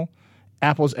channel.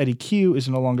 Apple's Eddie Q is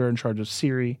no longer in charge of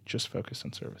Siri, just focused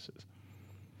on services.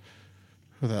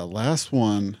 For that last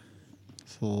one,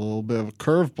 it's a little bit of a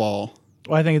curveball.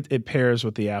 Well, I think it pairs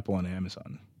with the Apple and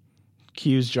Amazon.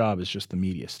 Q's job is just the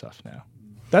media stuff now.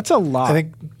 That's a lot. I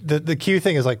think the Q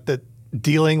thing is like the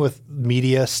dealing with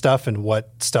media stuff and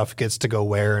what stuff gets to go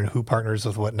where and who partners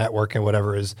with what network and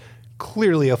whatever is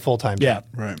clearly a full-time job.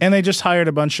 Yeah, right. And they just hired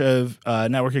a bunch of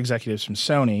network executives from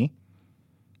Sony.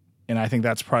 And I think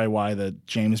that's probably why the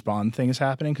James Bond thing is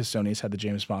happening, because Sony's had the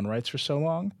James Bond rights for so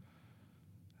long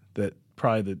that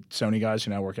probably the Sony guys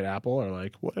who now work at Apple are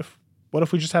like, what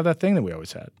if we just have that thing that we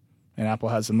always had? And Apple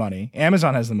has the money.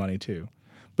 Amazon has the money too.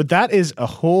 But that is a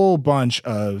whole bunch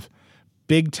of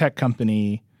big tech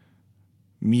company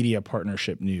media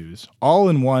partnership news all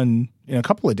in a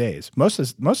couple of days. Most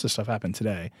of the stuff happened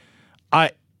today.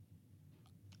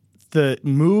 The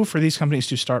move for these companies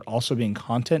to start also being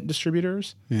content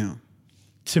distributors,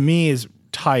 to me, is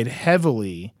tied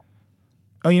heavily.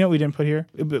 Oh, you know what we didn't put here?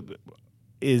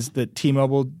 Is that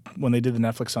T-Mobile, when they did the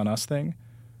Netflix on Us thing,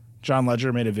 John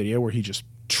Ledger made a video where he just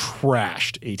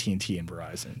trashed AT&T and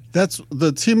Verizon. That's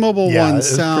the T-Mobile one.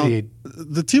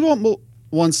 The T-Mobile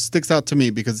one sticks out to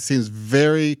me because it seems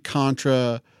very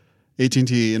contra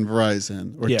AT&T and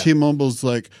Verizon. Or T-Mobile's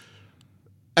like,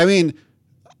 I mean,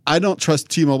 I don't trust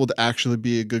T-Mobile to actually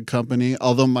be a good company,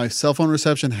 although my cell phone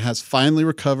reception has finally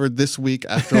recovered this week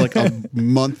after like a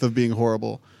month of being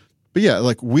horrible. But yeah,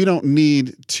 like we don't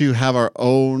need to have our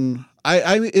own.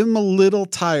 I am a little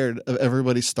tired of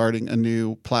everybody starting a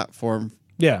new platform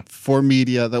for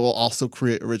media that will also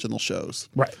create original shows.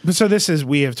 Right. So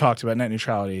we have talked about net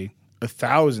neutrality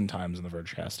 1,000 times in the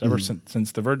Vergecast ever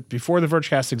since before the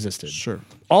Vergecast existed. Sure.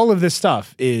 All of this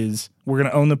stuff is we're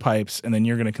going to own the pipes, and then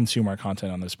you're going to consume our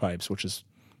content on those pipes, which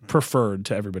preferred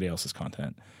to everybody else's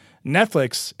content.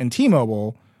 Netflix and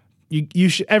T-Mobile,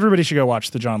 everybody should go watch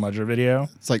the John Ledger video.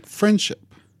 It's like friendship.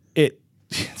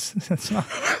 It's not.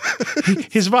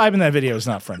 His vibe in that video is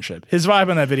not friendship. His vibe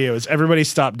in that video is everybody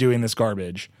stop doing this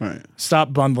garbage. Right.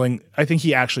 Stop bundling. I think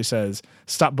he actually says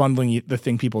stop bundling the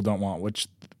thing people don't want,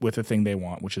 with the thing they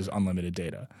want, which is unlimited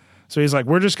data. So he's like,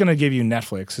 we're just going to give you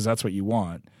Netflix because that's what you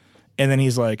want. And then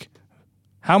he's like,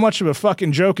 how much of a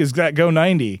fucking joke is that Go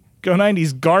 90? Go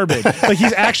 90's garbage. Like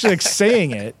he's actually like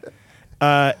saying it.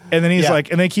 And then he's like,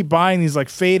 and they keep buying these like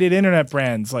faded internet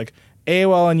brands like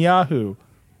AOL and Yahoo.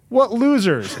 What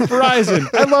losers? Verizon.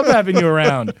 I love having you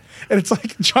around. And it's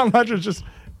like John Ledger's just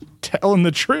telling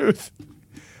the truth.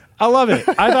 I love it.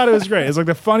 I thought it was great. It's like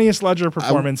the funniest Ledger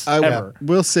performance ever. I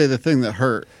will say the thing that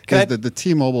hurt is that the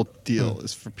T-Mobile deal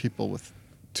is for people with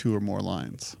 2 or more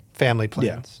lines. Family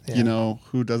plans. Yeah. You know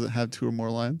who doesn't have 2 or more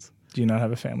lines? Do you not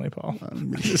have a family, Paul?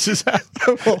 This is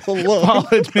hello. Paul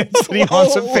admits that he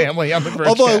wants a family on the Vergecast.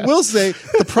 Although I will say,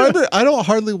 I don't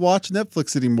hardly watch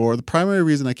Netflix anymore. The primary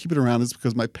reason I keep it around is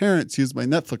because my parents use my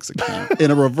Netflix account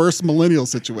in a reverse millennial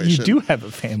situation. You do have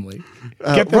a family.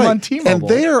 Get them on T-Mobile. And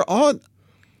they are on.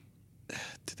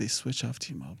 Did they switch off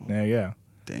T-Mobile? There you go.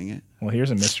 Dang it. Well, here's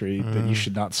a mystery that you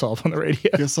should not solve on the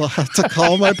radio. Guess I'll have to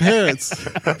call my parents.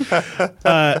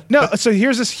 No, so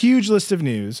here's this huge list of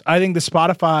news. I think the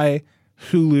Spotify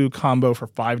Hulu combo for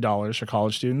 $5 for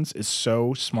college students is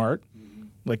so smart.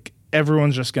 Like,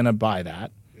 everyone's just going to buy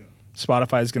that. Yeah.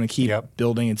 Spotify is going to keep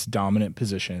building its dominant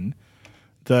position.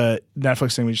 The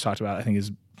Netflix thing we just talked about, I think,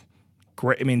 is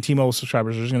great. I mean, T-Mobile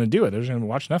subscribers are just going to do it. They're just going to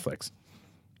watch Netflix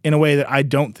in a way that I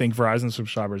don't think Verizon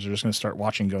subscribers are just going to start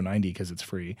watching Go90 because it's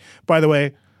free. By the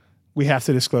way, we have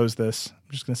to disclose this.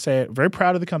 I'm just going to say it. Very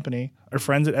proud of the company. Our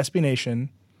friends at SB Nation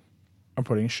are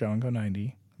putting a show on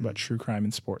Go90 about true crime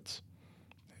and sports.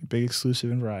 Big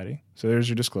exclusive in variety. So there's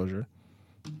your disclosure.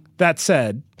 That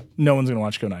said, no one's going to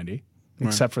watch Go90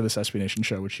 except for this SB Nation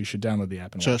show, which you should download the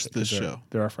app and watch. Just this show.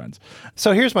 They're our friends.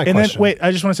 So here's my question. And then, wait,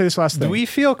 I just want to say this last thing. Do we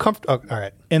feel comfortable? Oh, all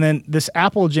right. And then this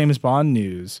Apple James Bond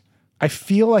news, I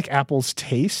feel like Apple's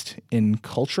taste in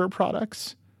culture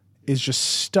products is just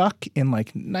stuck in like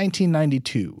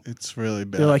 1992. It's really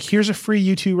bad. They're like, here's a free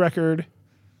U2 record.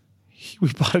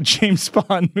 We bought a James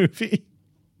Bond movie.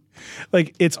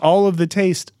 Like, it's all of the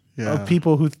taste of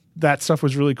people who that stuff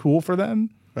was really cool for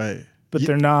them. Right. But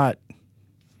they're not.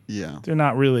 Yeah. They're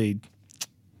not really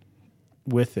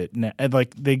with it.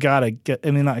 Like, they gotta get.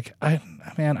 I mean, like, I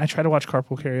try to watch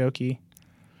Carpool Karaoke.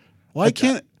 Why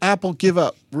can't Apple give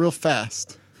up real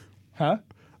fast? Huh?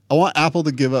 I want Apple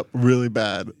to give up really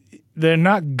bad. They're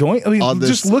not going. I mean,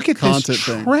 just look at this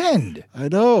trend. Thing. I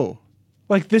know.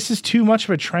 Like, this is too much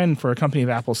of a trend for a company of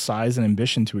Apple's size and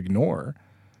ambition to ignore.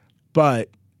 But,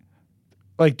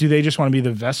 like, do they just want to be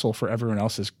the vessel for everyone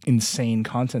else's insane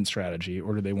content strategy,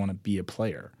 or do they want to be a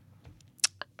player?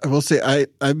 I will say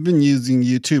I've been using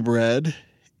YouTube Red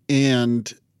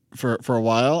and for a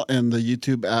while, and the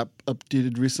YouTube app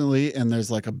updated recently, and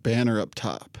there's like a banner up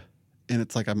top, and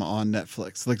it's like I'm on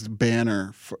Netflix. Like, it's a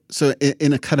banner. So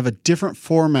in a kind of a different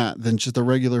format than just a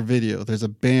regular video, there's a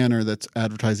banner that's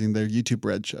advertising their YouTube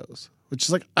Red shows, which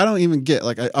is like, I don't even get.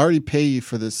 Like, I already pay you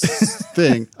for this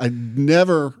thing. I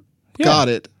never got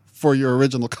it for your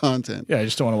original content. Yeah, I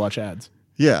just don't want to watch ads.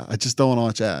 Yeah, I just don't want to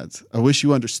watch ads. I wish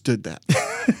you understood that.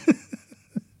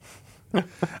 I don't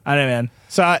know, man.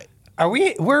 So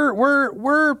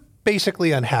we're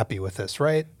basically unhappy with this,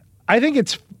 right? I think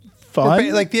it's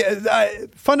fun.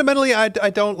 Fundamentally, I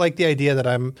don't like the idea that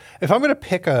if I'm going to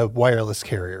pick a wireless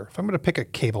carrier, if I'm going to pick a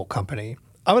cable company,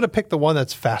 I'm going to pick the one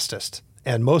that's fastest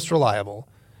and most reliable.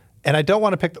 And I don't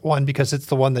want to pick the one because it's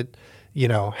the one that,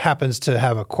 happens to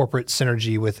have a corporate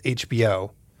synergy with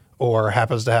HBO or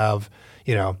happens to have,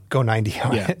 Go90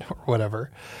 on it or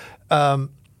whatever.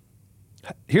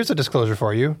 Here's a disclosure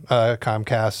for you.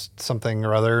 Comcast, something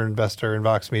or other, investor in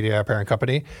Vox Media, parent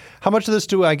company. How much of this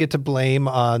do I get to blame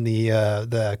on the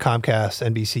Comcast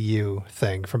NBCU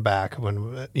thing from back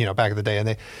when, back in the day?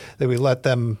 And we let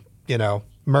them,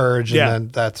 merge. And then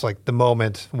that's like the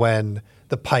moment when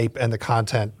the pipe and the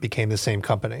content became the same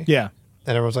company. Yeah.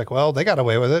 And everyone's like, well, they got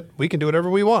away with it. We can do whatever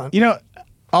we want.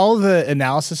 All the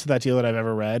analysis of that deal that I've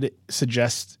ever read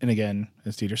suggests, and again,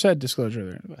 as Dieter said, disclosure,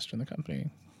 they're an investor in the company.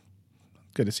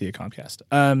 Good to see you, Comcast.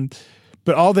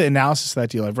 But all the analysis of that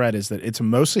deal I've read is that it's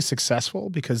mostly successful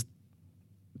because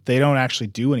they don't actually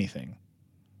do anything.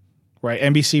 Right?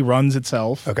 NBC runs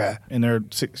itself. Okay. And they're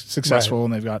successful,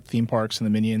 and they've got theme parks and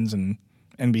the Minions and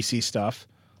NBC stuff.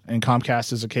 And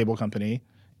Comcast is a cable company.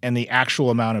 And the actual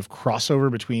amount of crossover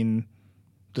between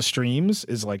the streams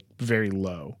is like very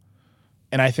low.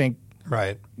 And I think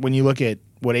when you look at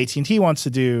what AT&T wants to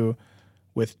do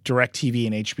with DirecTV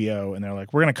and HBO, and they're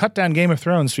like, we're going to cut down Game of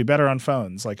Thrones to be better on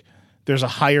phones. Like, there's a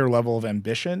higher level of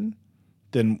ambition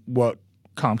than what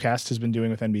Comcast has been doing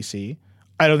with NBC.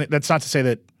 I don't think that's not to say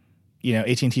that,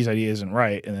 AT&T's idea isn't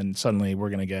right, and then suddenly we're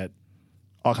going to get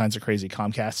all kinds of crazy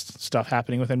Comcast stuff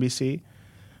happening with NBC.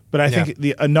 But I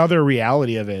think another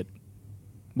reality of it,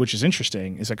 which is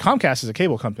interesting, is that Comcast is a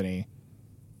cable company,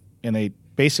 and they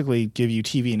basically give you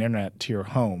TV and internet to your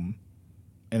home,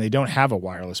 and they don't have a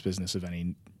wireless business of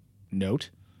any note.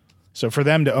 So for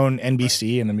them to own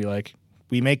NBC and then be like,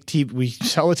 we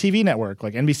sell a TV network,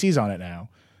 like NBC's on it now.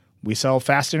 We sell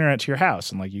fast internet to your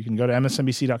house, and like you can go to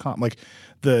msnbc.com. Like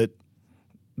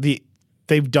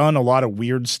they've done a lot of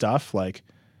weird stuff, like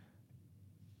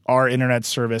our internet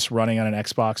service running on an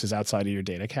Xbox is outside of your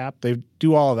data cap. They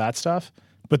do all of that stuff.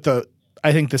 But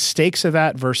I think the stakes of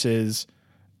that versus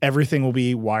everything will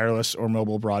be wireless or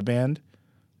mobile broadband,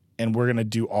 and we're going to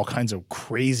do all kinds of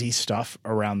crazy stuff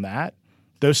around that.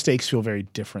 Those stakes feel very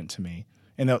different to me.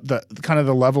 And the kind of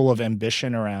the level of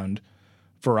ambition around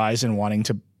Verizon wanting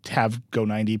to have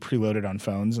Go90 preloaded on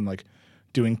phones and like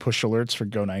doing push alerts for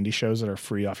Go90 shows that are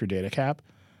free off your data cap.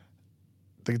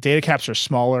 The data caps are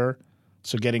smaller,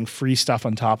 so getting free stuff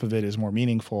on top of it is more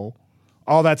meaningful.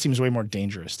 All that seems way more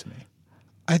dangerous to me.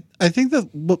 I think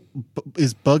that what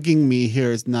is bugging me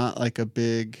here is not like a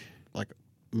big like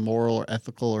moral or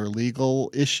ethical or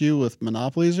legal issue with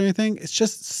monopolies or anything. It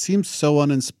just seems so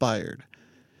uninspired.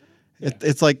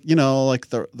 It's like, like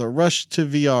the rush to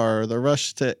VR, the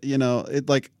rush to, it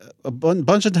like a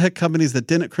bunch of tech companies that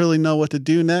didn't really know what to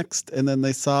do next. And then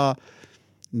they saw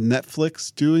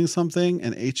Netflix doing something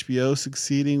and HBO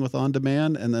succeeding with on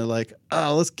demand. And they're like,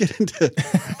 oh, let's get into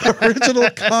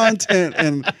original content.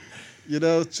 And,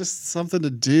 it's just something to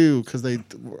do because they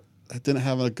didn't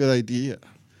have a good idea.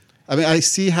 I mean, I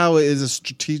see how it is a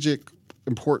strategic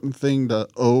important thing to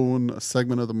own a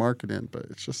segment of the market in, but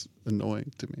it's just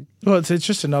annoying to me. Well, it's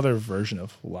just another version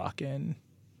of lock-in.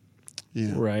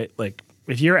 Yeah. Right? Like,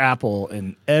 if you're Apple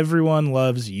and everyone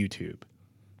loves YouTube,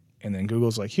 and then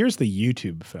Google's like, here's the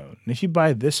YouTube phone. And if you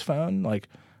buy this phone, like,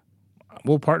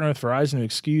 we'll partner with Verizon to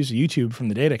excuse YouTube from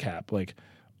the data cap. Like,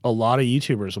 a lot of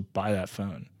YouTubers will buy that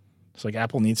phone. It's like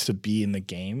Apple needs to be in the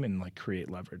game and, like,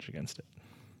 create leverage against it.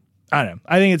 I don't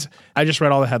know. I just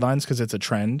read all the headlines because it's a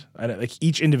trend. Like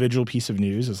each individual piece of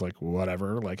news is like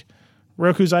whatever. Like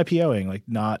Roku's IPOing, like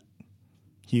not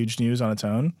huge news on its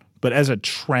own, but as a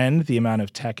trend, the amount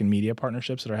of tech and media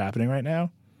partnerships that are happening right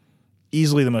now,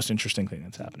 easily the most interesting thing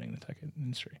that's happening in the tech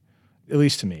industry, at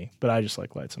least to me. But I just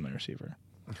like lights on my receiver.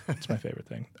 It's my favorite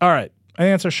thing. All right, I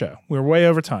think that's our show. We're way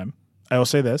over time. I will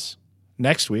say this: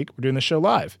 next week we're doing the show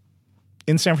live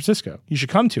in San Francisco. You should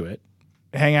come to it.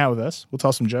 Hang out with us. We'll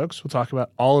tell some jokes. We'll talk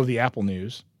about all of the Apple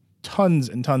news. Tons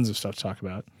and tons of stuff to talk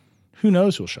about. Who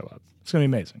knows who'll show up? It's going to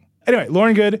be amazing. Anyway,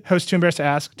 Loren Good hosts Too Embarrassed to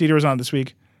Ask. Dieter was on this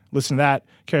week. Listen to that.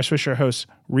 Kara Swisher hosts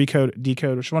Recode,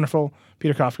 Decode, which is wonderful.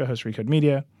 Peter Kafka hosts Recode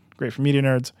Media. Great for media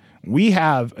nerds. We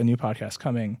have a new podcast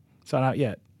coming. It's not out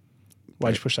yet.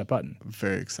 Why'd you push that button? I'm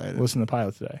very excited. Listen to the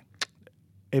pilot today.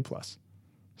 A+.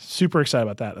 Super excited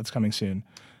about that. That's coming soon.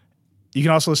 You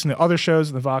can also listen to other shows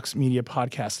in the Vox Media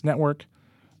Podcast Network,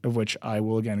 of which I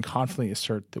will again confidently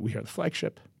assert that we are the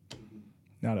flagship,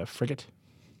 not a frigate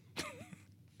or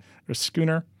a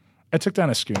schooner. I took down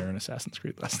a schooner in Assassin's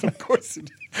Creed last night. Of course you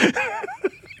did.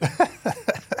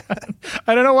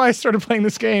 I don't know why I started playing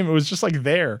this game. It was just like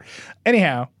there.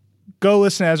 Anyhow, go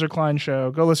listen to Ezra Klein's show.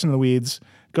 Go listen to The Weeds.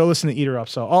 Go listen to Eater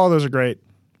Upsell. All of those are great.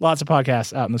 Lots of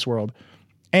podcasts out in this world.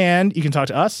 And you can talk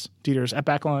to us. Dieter's at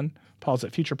Backlon. Paul's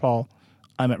at Future Paul.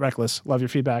 I'm at Reckless. Love your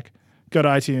feedback. Go to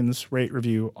iTunes, rate,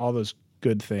 review, all those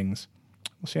good things.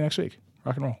 We'll see you next week.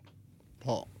 Rock and roll.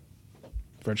 Paul.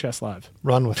 Vergecast Live.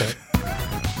 Run with it.